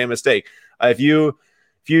made a mistake. If you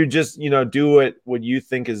just, do what you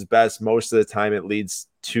think is best, most of the time it leads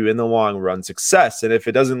to, in the long run, success. And if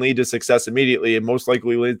it doesn't lead to success immediately, it most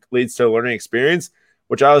likely leads to a learning experience,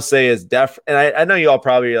 which I would say is and I know you all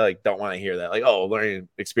probably like don't want to hear that. Like, oh, learning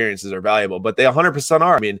experiences are valuable, but they 100%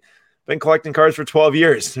 are. I mean, Been collecting cards for 12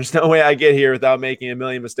 years. There's no way I get here without making a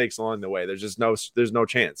million mistakes along the way. There's no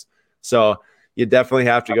chance. So you definitely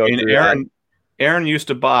have to go through Aaron used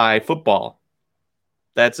to buy football.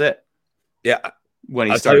 That's it. Yeah. When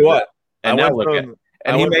he I'll started. Tell you what. And now look at it.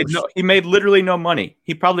 And he made literally no money.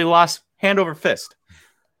 He probably lost hand over fist.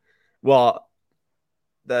 Well,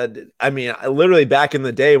 literally back in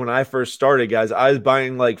the day when I first started, guys, I was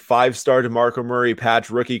buying like 5-star DeMarco Murray patch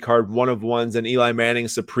rookie card 1-of-1s and Eli Manning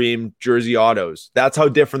Supreme jersey autos. That's how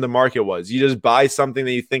different the market was. You just buy something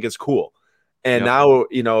that you think is cool. And now,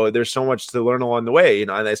 there's so much to learn along the way,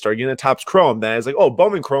 and I started getting a Topps Chrome. Then I was like, oh,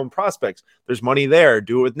 Bowman Chrome prospects. There's money there.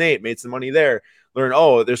 Do it with Nate. Made some money there. Learn,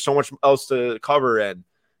 there's so much else to cover, and,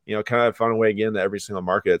 kind of found a way to get into every single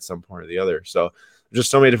market at some point or the other. So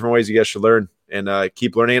just so many different ways you guys should learn and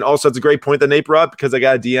keep learning. And also, it's a great point that Nate brought up because I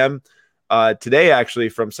got a DM today, actually,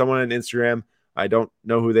 from someone on Instagram. I don't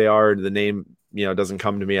know who they are. The name, doesn't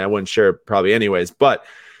come to me. I wouldn't share it probably anyways. But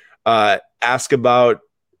ask about,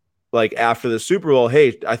 like, after the Super Bowl,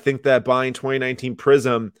 hey, I think that buying 2019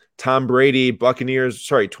 Prism, Tom Brady, Buccaneers,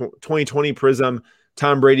 2020 Prism,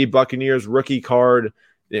 Tom Brady, Buccaneers, rookie card,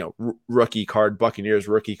 rookie card, Buccaneers,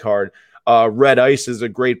 rookie card. Red Ice is a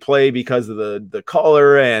great play because of the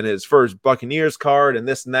color and his first Buccaneers card and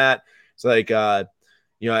this and that. It's like,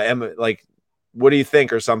 like, what do you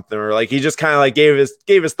think or something? Or like, he just kind of like gave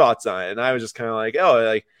his thoughts on it. And I was just kind of like,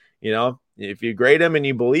 if you grade them and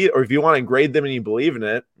you believe, or if you want to grade them and you believe in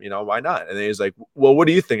it, why not? And then he's like, well, what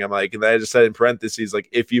do you think? I'm like, and then I just said in parentheses, like,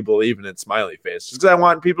 if you believe in it, smiley face, just because I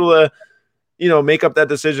want people to, make up that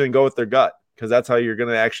decision and go with their gut, because that's how you're going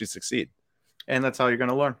to actually succeed. And that's how you're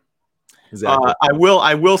going to learn. Exactly.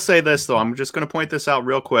 I will say this, though. I'm just going to point this out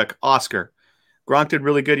real quick. Oscar. Gronk did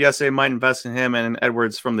really good yesterday. Might invest in him and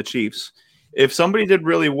Edwards from the Chiefs. If somebody did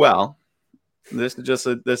really well, this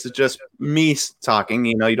is just me talking.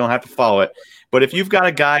 You don't have to follow it. But if you've got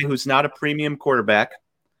a guy who's not a premium quarterback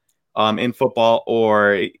in football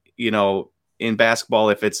or, in basketball,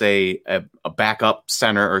 if it's a backup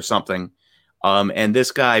center or something, and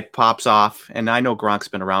this guy pops off, and I know Gronk's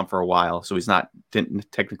been around for a while, so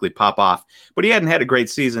didn't technically pop off, but he hadn't had a great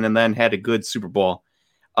season and then had a good Super Bowl.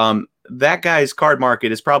 That guy's card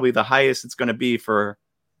market is probably the highest it's going to be for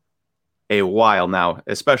a while now,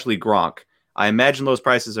 especially Gronk. I imagine those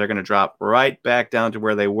prices are going to drop right back down to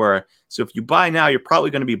where they were. So if you buy now, you're probably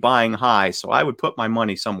going to be buying high. So I would put my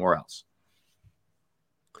money somewhere else.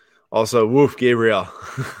 Also, woof, Gabriel.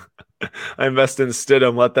 I invest in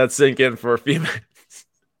Stidham. Let that sink in for a few minutes.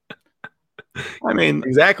 I mean,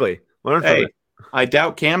 exactly. Learn from it. I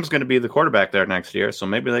doubt Cam's going to be the quarterback there next year, so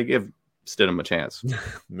maybe they give Stidham a chance.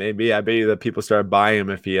 Maybe. I bet you that people start buying him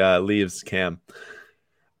if he leaves Cam.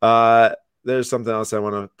 There's something else I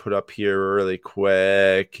want to put up here really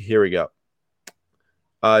quick. Here we go.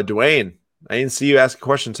 Dwayne, I didn't see you ask a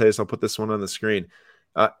question today, so I'll put this one on the screen.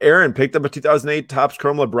 Aaron picked up a 2008 Topps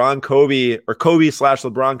Chrome LeBron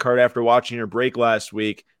Kobe/LeBron card after watching your break last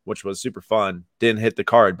week, which was super fun. Didn't hit the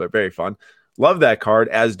card, but very fun. Love that card,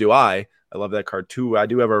 as do I. I love that card too. I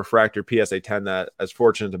do have a refractor PSA 10 that I was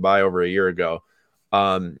fortunate to buy over a year ago.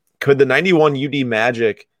 Could the 91 UD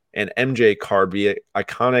Magic and MJ card be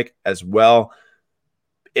iconic as well?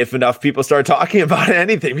 If enough people start talking about it,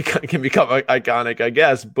 anything can become iconic, I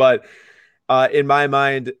guess. But in my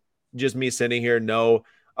mind, just me sitting here, no.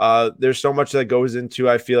 There's so much that goes into,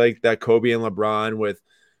 I feel like, that Kobe and LeBron, with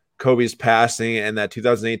Kobe's passing and that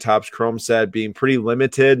 2008 Topps Chrome set being pretty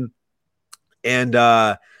limited. And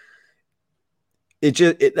that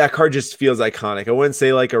card just feels iconic. I wouldn't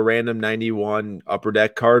say like a random 91 Upper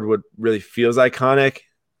Deck card would really feels iconic.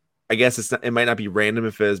 I guess it might not be random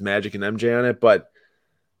if it has Magic and MJ on it, but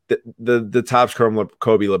the Topps Chrome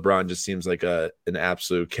Kobe LeBron just seems like an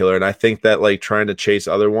absolute killer. And I think that, like, trying to chase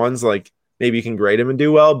other ones, like, maybe you can grade him and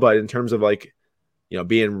do well, but in terms of, like,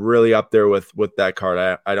 being really up there with that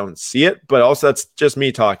card, I don't see it. But also, that's just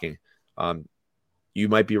me talking. You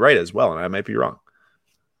might be right as well, and I might be wrong.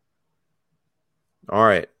 All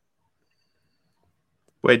right.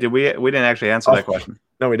 Wait, we didn't actually answer that question?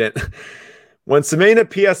 No, we didn't. When submitting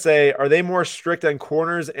a PSA, are they more strict on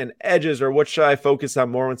corners and edges, or what should I focus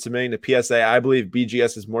on more when submitting a PSA? I believe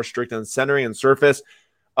BGS is more strict on centering and surface.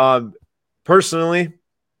 Personally,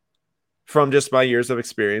 from just my years of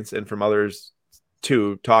experience and from others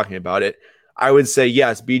too talking about it, I would say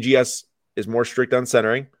yes, BGS is more strict on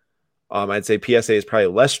centering. I'd say PSA is probably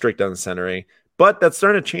less strict on centering, but that's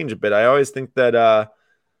starting to change a bit. I always think that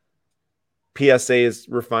PSA is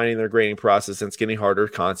refining their grading process, and it's getting harder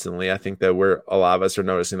constantly. I think that a lot of us are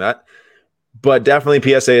noticing that. But definitely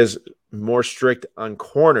PSA is more strict on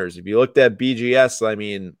corners. If you looked at BGS, I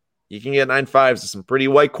mean, you can get 9.5s with some pretty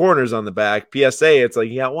white corners on the back. PSA, it's like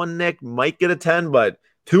you got one nick, might get a 10, but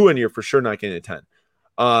two in, you're for sure not getting a 10.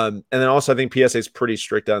 And then also I think PSA is pretty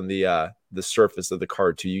strict on the surface of the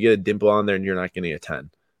card too. You get a dimple on there and you're not getting a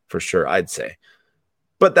 10 for sure, I'd say.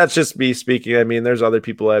 But that's just me speaking. I mean, there's other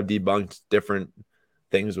people that have debunked different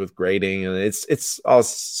things with grading, and it's all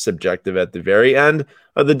subjective at the very end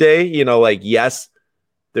of the day. Like, yes,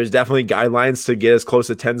 there's definitely guidelines to get as close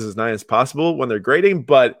to 10s as 9 as possible when they're grading,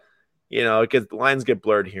 but the lines get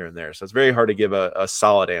blurred here and there. So it's very hard to give a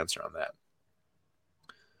solid answer on that.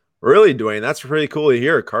 Really, Dwayne, that's really cool to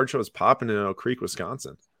hear. Card show is popping in Oak Creek,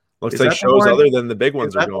 Wisconsin. Looks like shows other than the big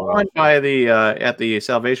ones are going on. By at the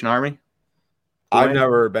Salvation Army? Dwayne? I've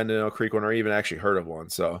never been to Oak Creek one or even actually heard of one.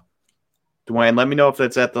 So, Dwayne, let me know if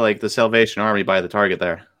it's at the Salvation Army by the Target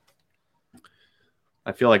there.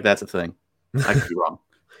 I feel like that's a thing. I could be wrong.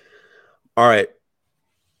 All right.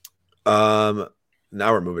 Now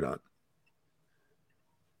we're moving on.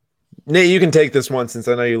 Nate, you can take this one since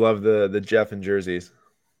I know you love the Jeff and jerseys.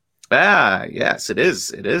 Yes, it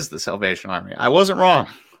is. It is the Salvation Army. I wasn't wrong.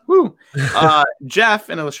 Woo. Jeff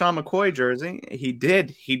in a LeSean McCoy jersey. He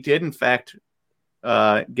did in fact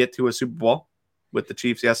get to a Super Bowl with the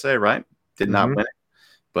Chiefs yesterday, right? Did not win it.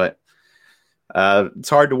 But it's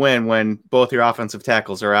hard to win when both your offensive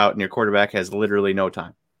tackles are out and your quarterback has literally no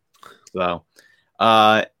time. So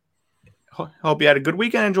hope you had a good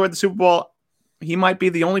weekend, enjoyed the Super Bowl. He might be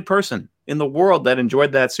the only person in the world that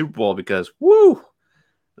enjoyed that Super Bowl because, woo,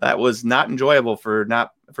 that was not enjoyable for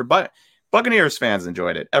Buccaneers fans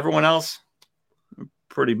enjoyed it. Everyone else,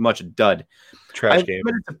 pretty much a dud. Trash game.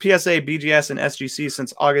 I've submitted to PSA, BGS, and SGC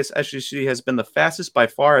since August. SGC has been the fastest by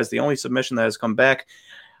far as the only submission that has come back.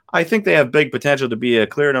 I think they have big potential to be a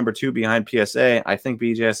clear number 2 behind PSA. I think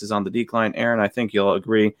BGS is on the decline. Aaron, I think you'll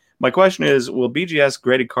agree. My question is, will BGS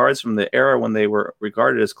graded cards from the era when they were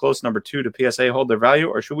regarded as close number 2 to PSA hold their value,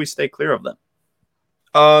 or should we stay clear of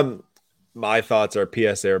them? My thoughts are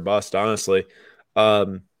PSA or bust, honestly.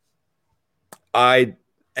 I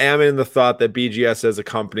am in the thought that BGS as a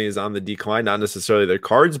company is on the decline, not necessarily their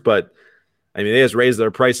cards, but I mean, they just raised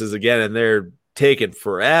their prices again and they're taking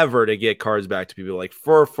forever to get cards back to people, like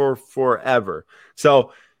forever.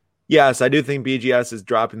 So yes, I do think BGS is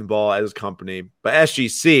dropping the ball as a company, but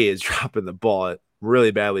SGC is dropping the ball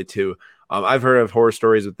really badly too. I've heard of horror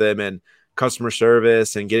stories with them and customer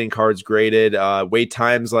service and getting cards graded, wait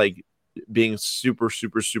times like being super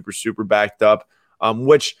backed up,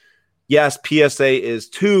 which yes, PSA is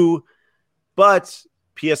too, but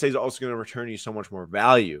PSA is also going to return you so much more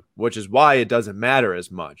value, which is why it doesn't matter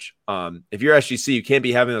as much. If you're SGC, you can't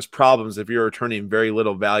be having those problems if you're returning very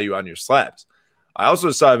little value on your slabs. I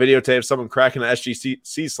also saw a videotape of someone cracking an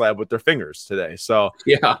SGC slab with their fingers today. So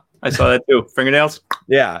yeah, I saw that too. Fingernails.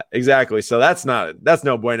 Yeah, exactly. So that's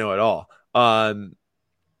no bueno at all.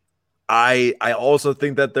 I also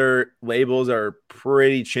think that their labels are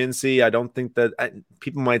pretty chintzy. I don't think that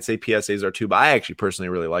people might say PSAs are too, but I actually personally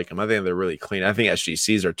really like them. I think they're really clean. I think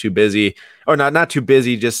SGCs are too busy, or not too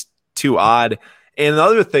busy, just too odd. And the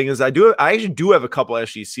other thing is I actually do have a couple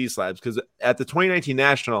SGC slabs because at the 2019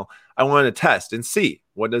 National, I wanted to test and see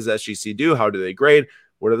what does SGC do? How do they grade?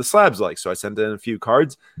 What are the slabs like? So I sent in a few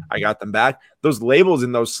cards. I got them back. Those labels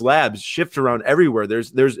in those slabs shift around everywhere.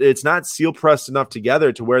 It's not seal pressed enough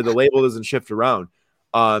together to where the label doesn't shift around.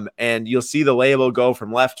 And you'll see the label go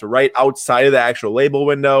from left to right outside of the actual label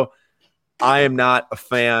window. I am not a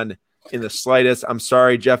fan in the slightest. I'm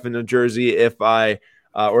sorry, Jeff in New Jersey, or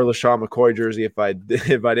LeSean McCoy jersey, if I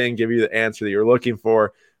didn't give you the answer that you're looking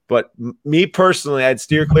for. But me personally, I'd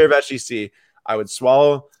steer clear of SGC. I would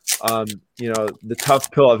swallow, the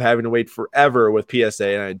tough pill of having to wait forever with PSA,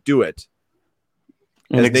 and I'd do it.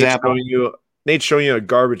 An example. Nate's showing you a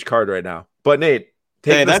garbage card right now. But Nate,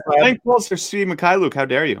 that's thankful for Steve Mikhailuk. How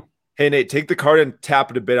dare you? Hey, Nate, take the card and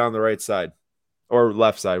tap it a bit on the right side or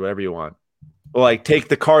left side, whatever you want. Or like take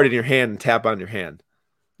the card in your hand and tap on your hand.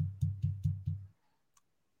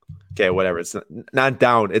 Okay, whatever. It's not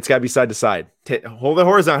down. It's got to be side to side. Hold it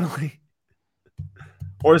horizontally.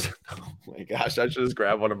 Oh my gosh, I should just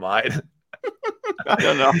grab one of mine. I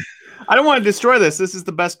don't know. I don't want to destroy this. This is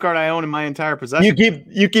the best card I own in my entire possession.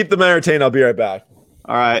 You keep them entertained. I'll be right back.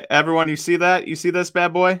 All right, everyone, you see that? You see this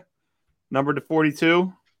bad boy? Numbered to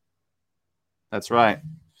 42. That's right.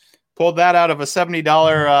 Pulled that out of a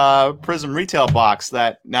 $70 Prism retail box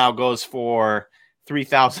that now goes for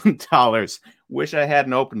 $3,000. Wish I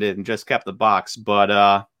hadn't opened it and just kept the box,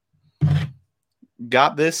 but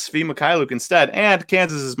got this Svi Mikhailuk instead. And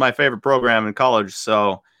Kansas is my favorite program in college,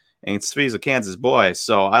 and Svi's a Kansas boy,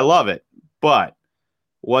 so I love it. But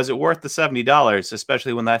was it worth the $70,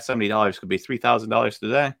 especially when that $70 could be $3,000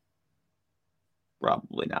 today?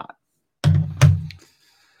 Probably not.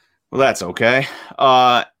 Well, that's okay.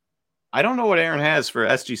 I don't know what Aaron has for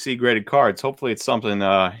SGC graded cards. Hopefully it's something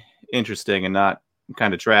interesting and not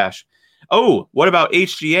kind of trash. Oh, what about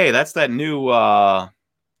HGA? That's that new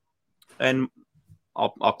and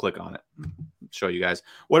I'll click on it. Show you guys.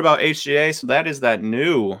 What about HGA? So that is that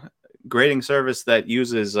new grading service that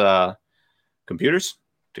uses computers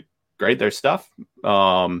to grade their stuff.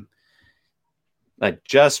 I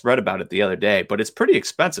just read about it the other day, but it's pretty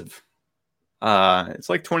expensive. It's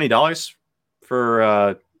like $20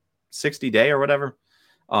 for 60-day or whatever,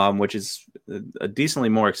 which is a decently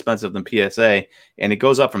more expensive than PSA, and it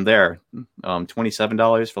goes up from there.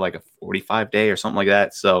 $27 for like a 45-day or something like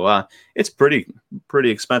that. So it's pretty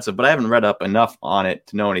expensive, but I haven't read up enough on it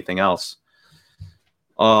to know anything else.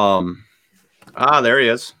 There he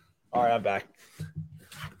is. All right, I'm back.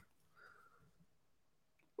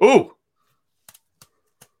 Ooh.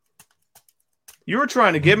 You were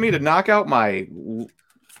trying to get me to knock out my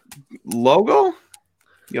logo?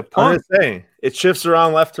 You punk. I'm just saying, it shifts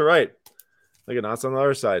around left to right. Look at it's on the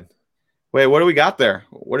other side. Wait, what do we got there?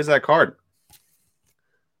 What is that card?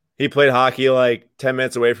 He played hockey like 10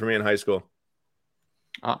 minutes away from me in high school.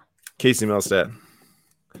 Casey Milstead.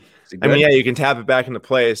 I mean, yeah, you can tap it back into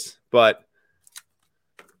place, but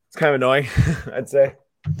it's kind of annoying, I'd say.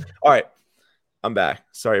 All right, I'm back.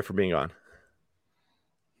 Sorry for being gone.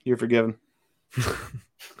 You're forgiven.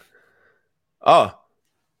 Oh,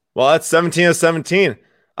 well, that's 17 of 17.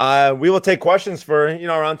 We will take questions for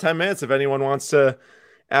around 10 minutes if anyone wants to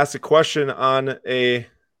ask a question on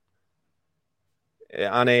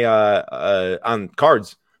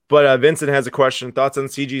cards. But Vincent has a question. Thoughts on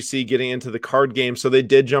CGC getting into the card game? So they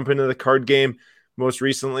did jump into the card game most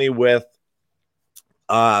recently with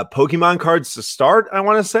Pokemon cards to start, I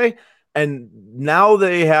want to say, and now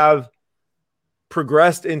they have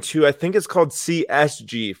progressed into, I think it's called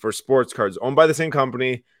CSG for sports cards, owned by the same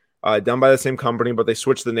company, done by the same company, but they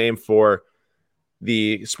switched the name for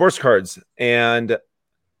the sports cards. And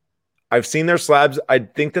I've seen their slabs. I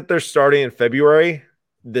think that they're starting in February.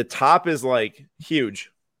 The top is like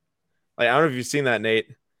huge. Like, I don't know if you've seen that, Nate,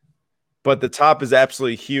 but the top is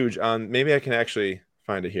absolutely huge. Maybe I can actually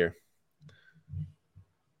find it here.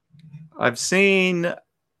 I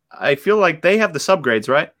feel like they have the subgrades,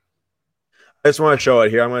 right? I just want to show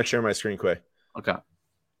it here. I'm going to share my screen quick. Okay.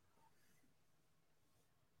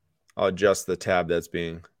 I'll adjust the tab that's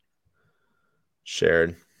being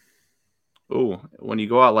shared. Ooh, when you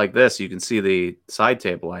go out like this, you can see the side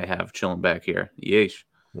table I have chilling back here. Yeesh.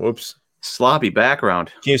 Whoops. Sloppy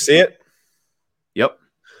background. Can you see it? Yep.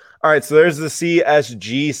 All right, so there's the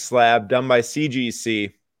CSG slab done by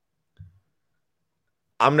CGC.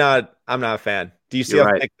 I'm not a fan. Do you see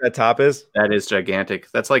how thick that top is? That is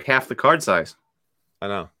gigantic. That's like half the card size. I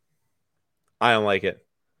know. I don't like it.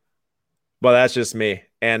 But that's just me.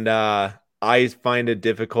 And I find it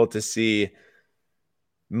difficult to see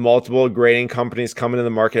multiple grading companies come into the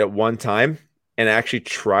market at one time and actually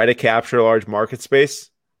try to capture a large market space.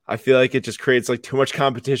 I feel like it just creates like too much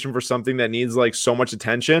competition for something that needs like so much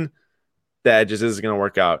attention that it just isn't going to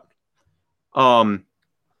work out.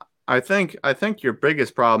 I think your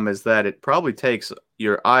biggest problem is that it probably takes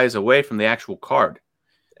your eyes away from the actual card.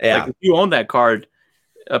 Yeah. Like if you own that card,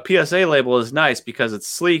 a PSA label is nice because it's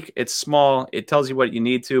sleek, it's small, it tells you what you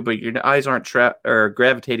need to, but your eyes aren't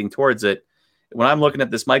gravitating towards it. When I'm looking at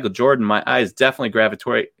this Michael Jordan, my eyes definitely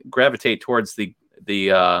gravitate towards the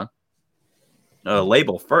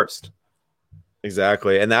label first.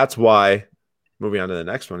 Exactly, and that's why. Moving on to the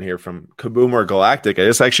next one here from Kaboom or Galactic. I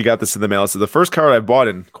just actually got this in the mail. It's the first card I've bought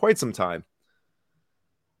in quite some time.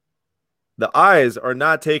 The eyes are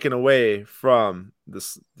not taken away from the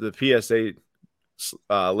PSA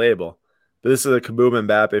label. But this is a Kaboom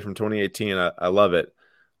Mbappe from 2018. I love it.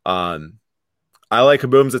 I like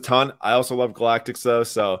Kabooms a ton. I also love Galactics though,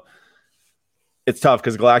 so it's tough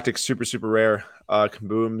because Galactic's super, super rare.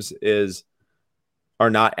 Kabooms are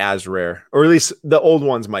not as rare, or at least the old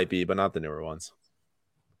ones might be, but not the newer ones.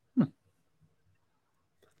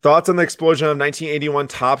 Thoughts on the explosion of 1981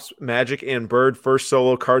 Topps Magic and Bird first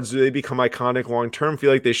solo cards? Do they become iconic long term?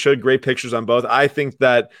 Feel like they should. Great pictures on both. I think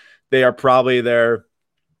that they are probably their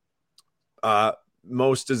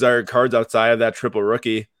most desired cards outside of that triple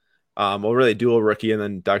rookie. Well, really dual rookie, and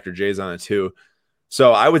then Dr. J's on it too.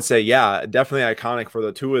 So I would say, yeah, definitely iconic for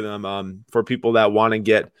the two of them. For people that want to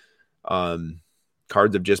get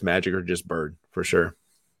cards of just Magic or just Bird, for sure.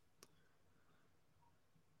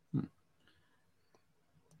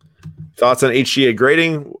 Thoughts on HGA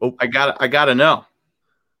grading? Oh. I gotta know.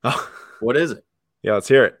 What is it? Yeah, let's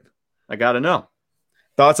hear it. I gotta know.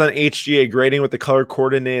 Thoughts on HGA grading with the color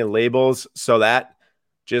coordinated labels? So that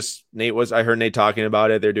just I heard Nate talking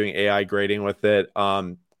about it. They're doing AI grading with it.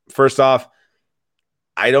 First off,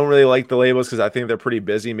 I don't really like the labels because I think they're pretty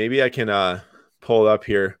busy. Maybe I can pull it up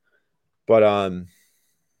here. But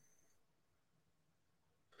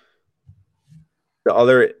the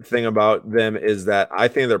other thing about them is that I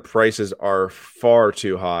think their prices are far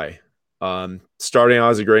too high. Starting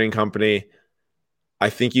out as a grading company,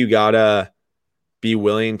 I think you gotta be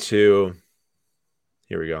willing to.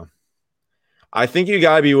 Here we go. I think you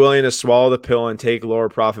gotta be willing to swallow the pill and take lower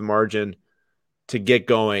profit margin to get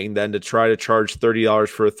going than to try to charge $30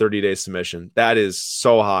 for a 30-day submission. That is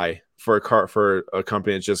so high for a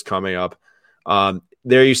company that's just coming up.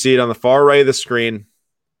 There you see it on the far right of the screen.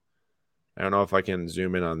 I don't know if I can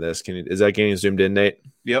zoom in on this. Is that getting zoomed in, Nate?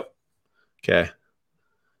 Yep. Okay.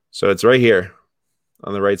 So it's right here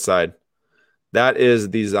on the right side. That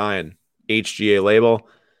is the Zion HGA label.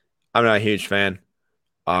 I'm not a huge fan.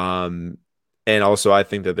 And also I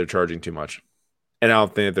think that they're charging too much. And I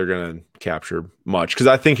don't think that they're going to capture much. Because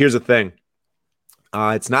I think here's the thing.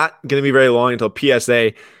 It's not going to be very long until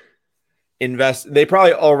PSA they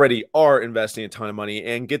probably already are investing a ton of money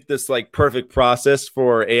and get this like perfect process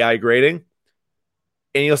for AI grading.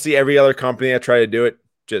 And you'll see every other company that try to do it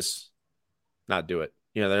just not do it.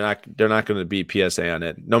 You know, they're not going to be PSA on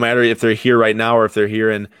it. No matter if they're here right now or if they're here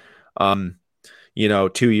in 2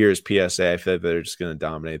 years PSA, I feel like they're just going to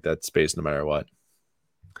dominate that space no matter what.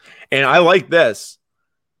 And I like this.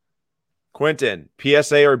 Quentin,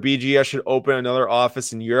 PSA or BGS should open another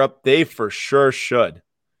office in Europe. They for sure should.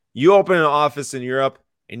 You open an office in Europe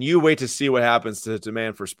and you wait to see what happens to the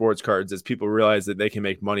demand for sports cards as people realize that they can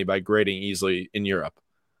make money by grading easily in Europe.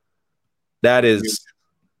 That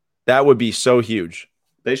would be so huge.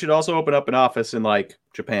 They should also open up an office in like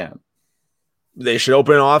Japan. They should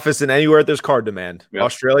open an office in anywhere there's card demand. Yep.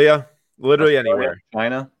 Australia, literally anywhere.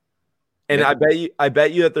 China. And yeah. I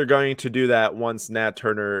bet you that they're going to do that once Nat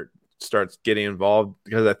Turner starts getting involved,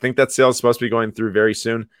 because I think that sale is supposed to be going through very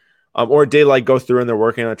soon. Or did like go through and they're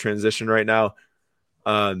working on a transition right now.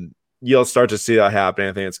 You'll start to see that happening.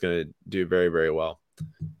 I think it's going to do very, very well.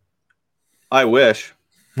 I wish.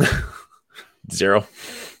 0.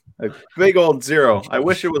 A big old 0. I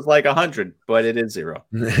wish it was like 100, but it is 0.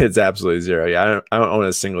 It's absolutely 0. Yeah, I don't own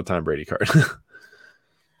a single Tom Brady card.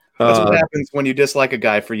 That's what happens when you dislike a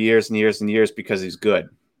guy for years and years and years because he's good.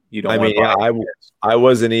 You don't. I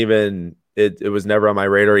wasn't even. It was never on my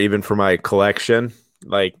radar, even for my collection.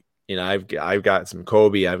 Like, you know, I've got some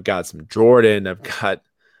Kobe, I've got some Jordan, I've got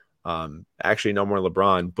actually no more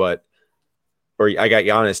LeBron, or I got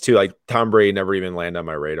Giannis too. Like Tom Brady never even landed on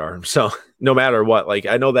my radar. So no matter what, like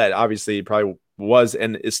I know that obviously it probably was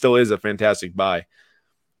and it still is a fantastic buy.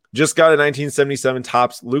 Just got a 1977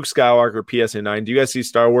 Topps Luke Skywalker PSA 9. Do you guys see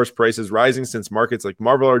Star Wars prices rising since markets like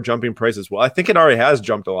Marvel are jumping prices? Well, I think it already has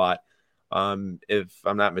jumped a lot. If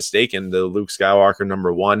I'm not mistaken, the Luke Skywalker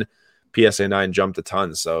 #1 PSA 9 jumped a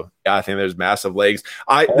ton. So yeah, I think there's massive legs.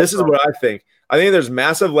 This is what I think. I think there's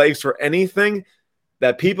massive legs for anything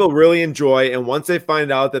that people really enjoy. And once they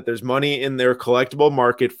find out that there's money in their collectible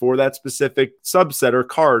market for that specific subset or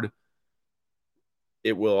card,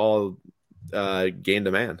 it will all gain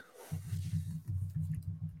demand.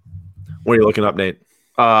 What are you looking up, Nate?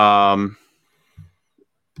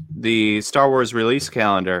 The Star Wars release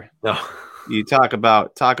calendar. No. You talk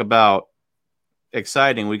about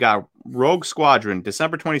exciting. We got Rogue Squadron,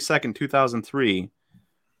 December 22nd, 2003.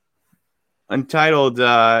 Entitled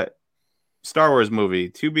Star Wars movie,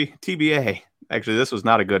 TBA. Actually, this was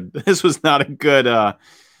not a good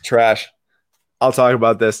trash. I'll talk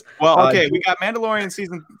about this. Well, okay, we got Mandalorian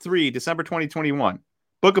Season 3, December 2021.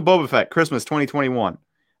 Book of Boba Fett, Christmas 2021.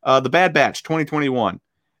 The Bad Batch, 2021.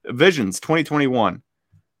 Visions, 2021.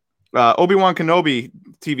 Obi-Wan Kenobi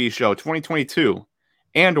TV show, 2022.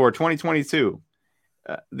 Andor, 2022.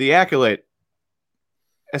 The Acolyte,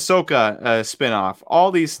 Ahsoka spinoff. All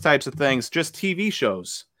these types of things, just TV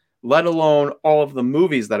shows, let alone all of the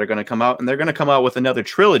movies that are going to come out. And they're going to come out with another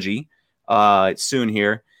trilogy soon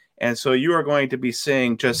here. And so you are going to be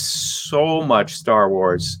seeing just so much Star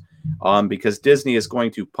Wars because Disney is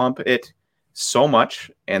going to pump it so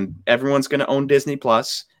much, and everyone's going to own Disney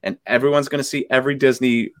Plus, and everyone's going to see every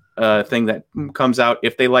Disney thing that comes out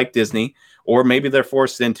if they like Disney, or maybe they're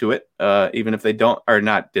forced into it, even if they don't, or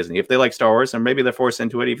not Disney. If they like Star Wars, and maybe they're forced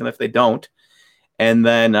into it, even if they don't. And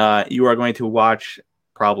then you are going to watch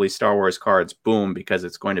probably Star Wars cards boom because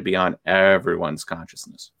it's going to be on everyone's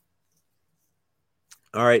consciousness.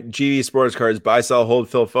 All right, GD Sports Cards, buy, sell, hold,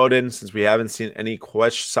 Phil Foden. Since we haven't seen any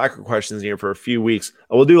soccer questions here for a few weeks,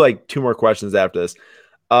 we'll do like 2 more questions after this.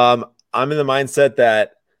 I'm in the mindset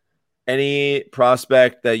that any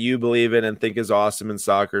prospect that you believe in and think is awesome in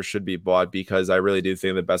soccer should be bought, because I really do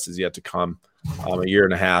think the best is yet to come. A year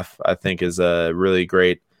and a half, I think, is a really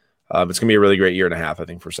great. It's going to be a really great year and a half, I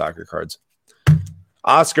think, for soccer cards.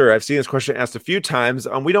 Oscar, I've seen this question asked a few times.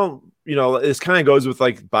 We don't, this kind of goes with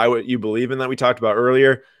like buy what you believe in that we talked about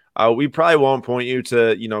earlier. We probably won't point you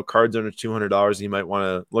to, cards under $200 you might want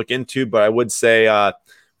to look into, but I would say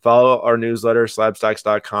follow our newsletter,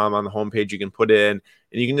 slabstocks.com. On the homepage, you can put in,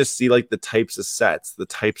 and you can just see like the types of sets, the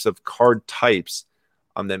types of card types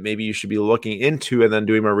that maybe you should be looking into and then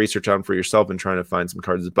doing more research on for yourself and trying to find some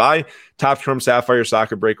cards to buy. Topps Chrome Sapphire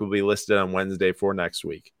Soccer Break will be listed on Wednesday for next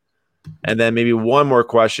week. And then maybe one more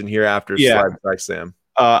question here after Slide Back, Sam.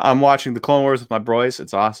 I'm watching the Clone Wars with my boys.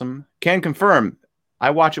 It's awesome. Can confirm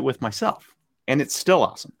I watch it with myself, and it's still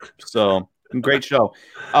awesome. So, great show.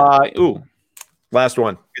 Last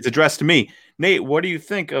one. It's addressed to me. Nate, what do you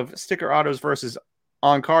think of sticker autos versus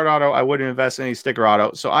on-card auto? I wouldn't invest in any sticker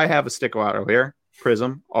auto. So I have a sticker auto here.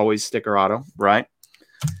 Prism, always sticker auto, right?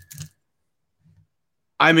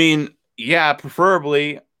 I mean, yeah,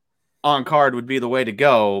 preferably on-card would be the way to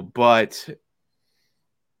go, but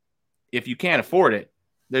if you can't afford it,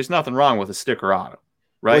 there's nothing wrong with a sticker auto,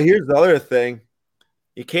 right? Well, here's the other thing.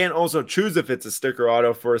 You can't also choose if it's a sticker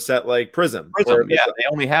auto for a set like Prism. Yeah, they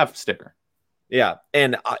only have sticker. Yeah,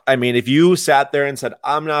 and I mean, if you sat there and said,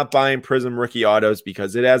 I'm not buying Prism rookie autos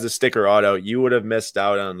because it has a sticker auto, you would have missed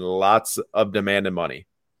out on lots of demand and money.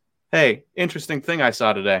 Hey, interesting thing I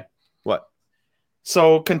saw today. What?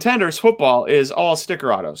 So Contenders football is all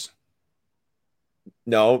sticker autos.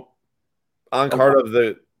 No, on card of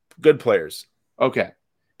the good players. Okay.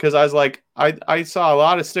 Because I was like, I saw a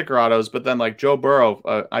lot of sticker autos, but then like Joe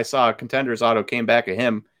Burrow, I saw a Contenders auto came back at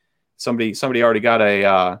him. Somebody already got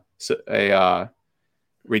a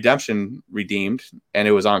redemption redeemed, and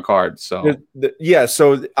it was on card. So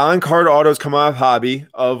so on card autos come off hobby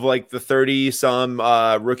of like the 30 some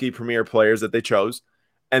rookie premier players that they chose,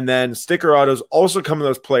 and then sticker autos also come in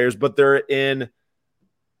those players, but they're in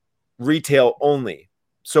retail only.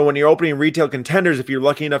 So when you're opening retail Contenders, if you're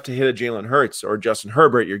lucky enough to hit a Jalen Hurts or Justin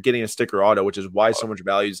Herbert, you're getting a sticker auto, which is why so much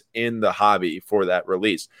value is in the hobby for that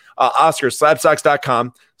release. Oscar,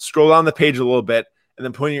 slabstocks.com, scroll down the page a little bit, and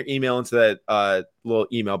then put your email into that little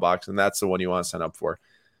email box, and that's the one you want to sign up for.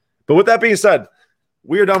 But with that being said,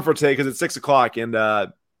 we are done for today because it's 6 o'clock, and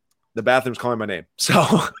the bathroom's calling my name. So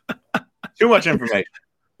too much information.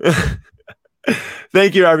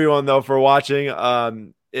 Thank you, everyone, though, for watching.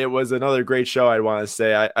 It was another great show, I want to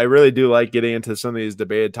say. I really do like getting into some of these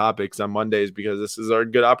debated topics on Mondays because this is a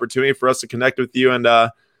good opportunity for us to connect with you and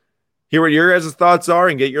hear what your guys' thoughts are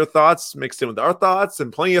and get your thoughts mixed in with our thoughts.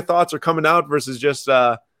 And plenty of thoughts are coming out versus just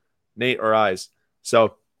Nate or Eyes.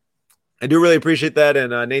 So I do really appreciate that.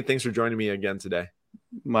 And Nate, thanks for joining me again today.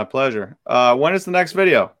 My pleasure. When is the next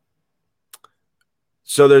video?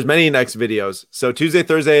 So there's many next videos. So Tuesday,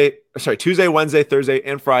 Wednesday, Thursday,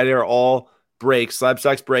 and Friday are all breaks,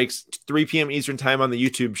 Slabstocks breaks, 3 p.m. Eastern time on the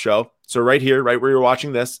YouTube show. So right here, right where you're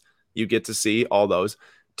watching this, you get to see all those.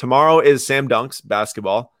 Tomorrow is Sam Dunks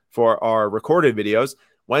basketball for our recorded videos.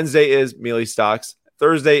 Wednesday is Mealy Stocks.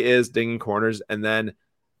 Thursday is Dinging Corners. And then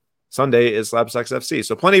Sunday is Slabstocks FC.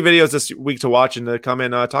 So plenty of videos this week to watch and to come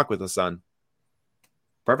and talk with us on.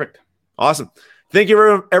 Perfect. Awesome. Thank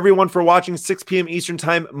you everyone for watching. 6 p.m. Eastern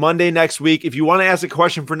time, Monday next week. If you want to ask a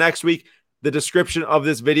question for next week, the description of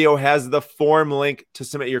this video has the form link to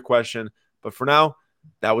submit your question. But for now,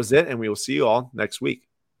 that was it, and we will see you all next week.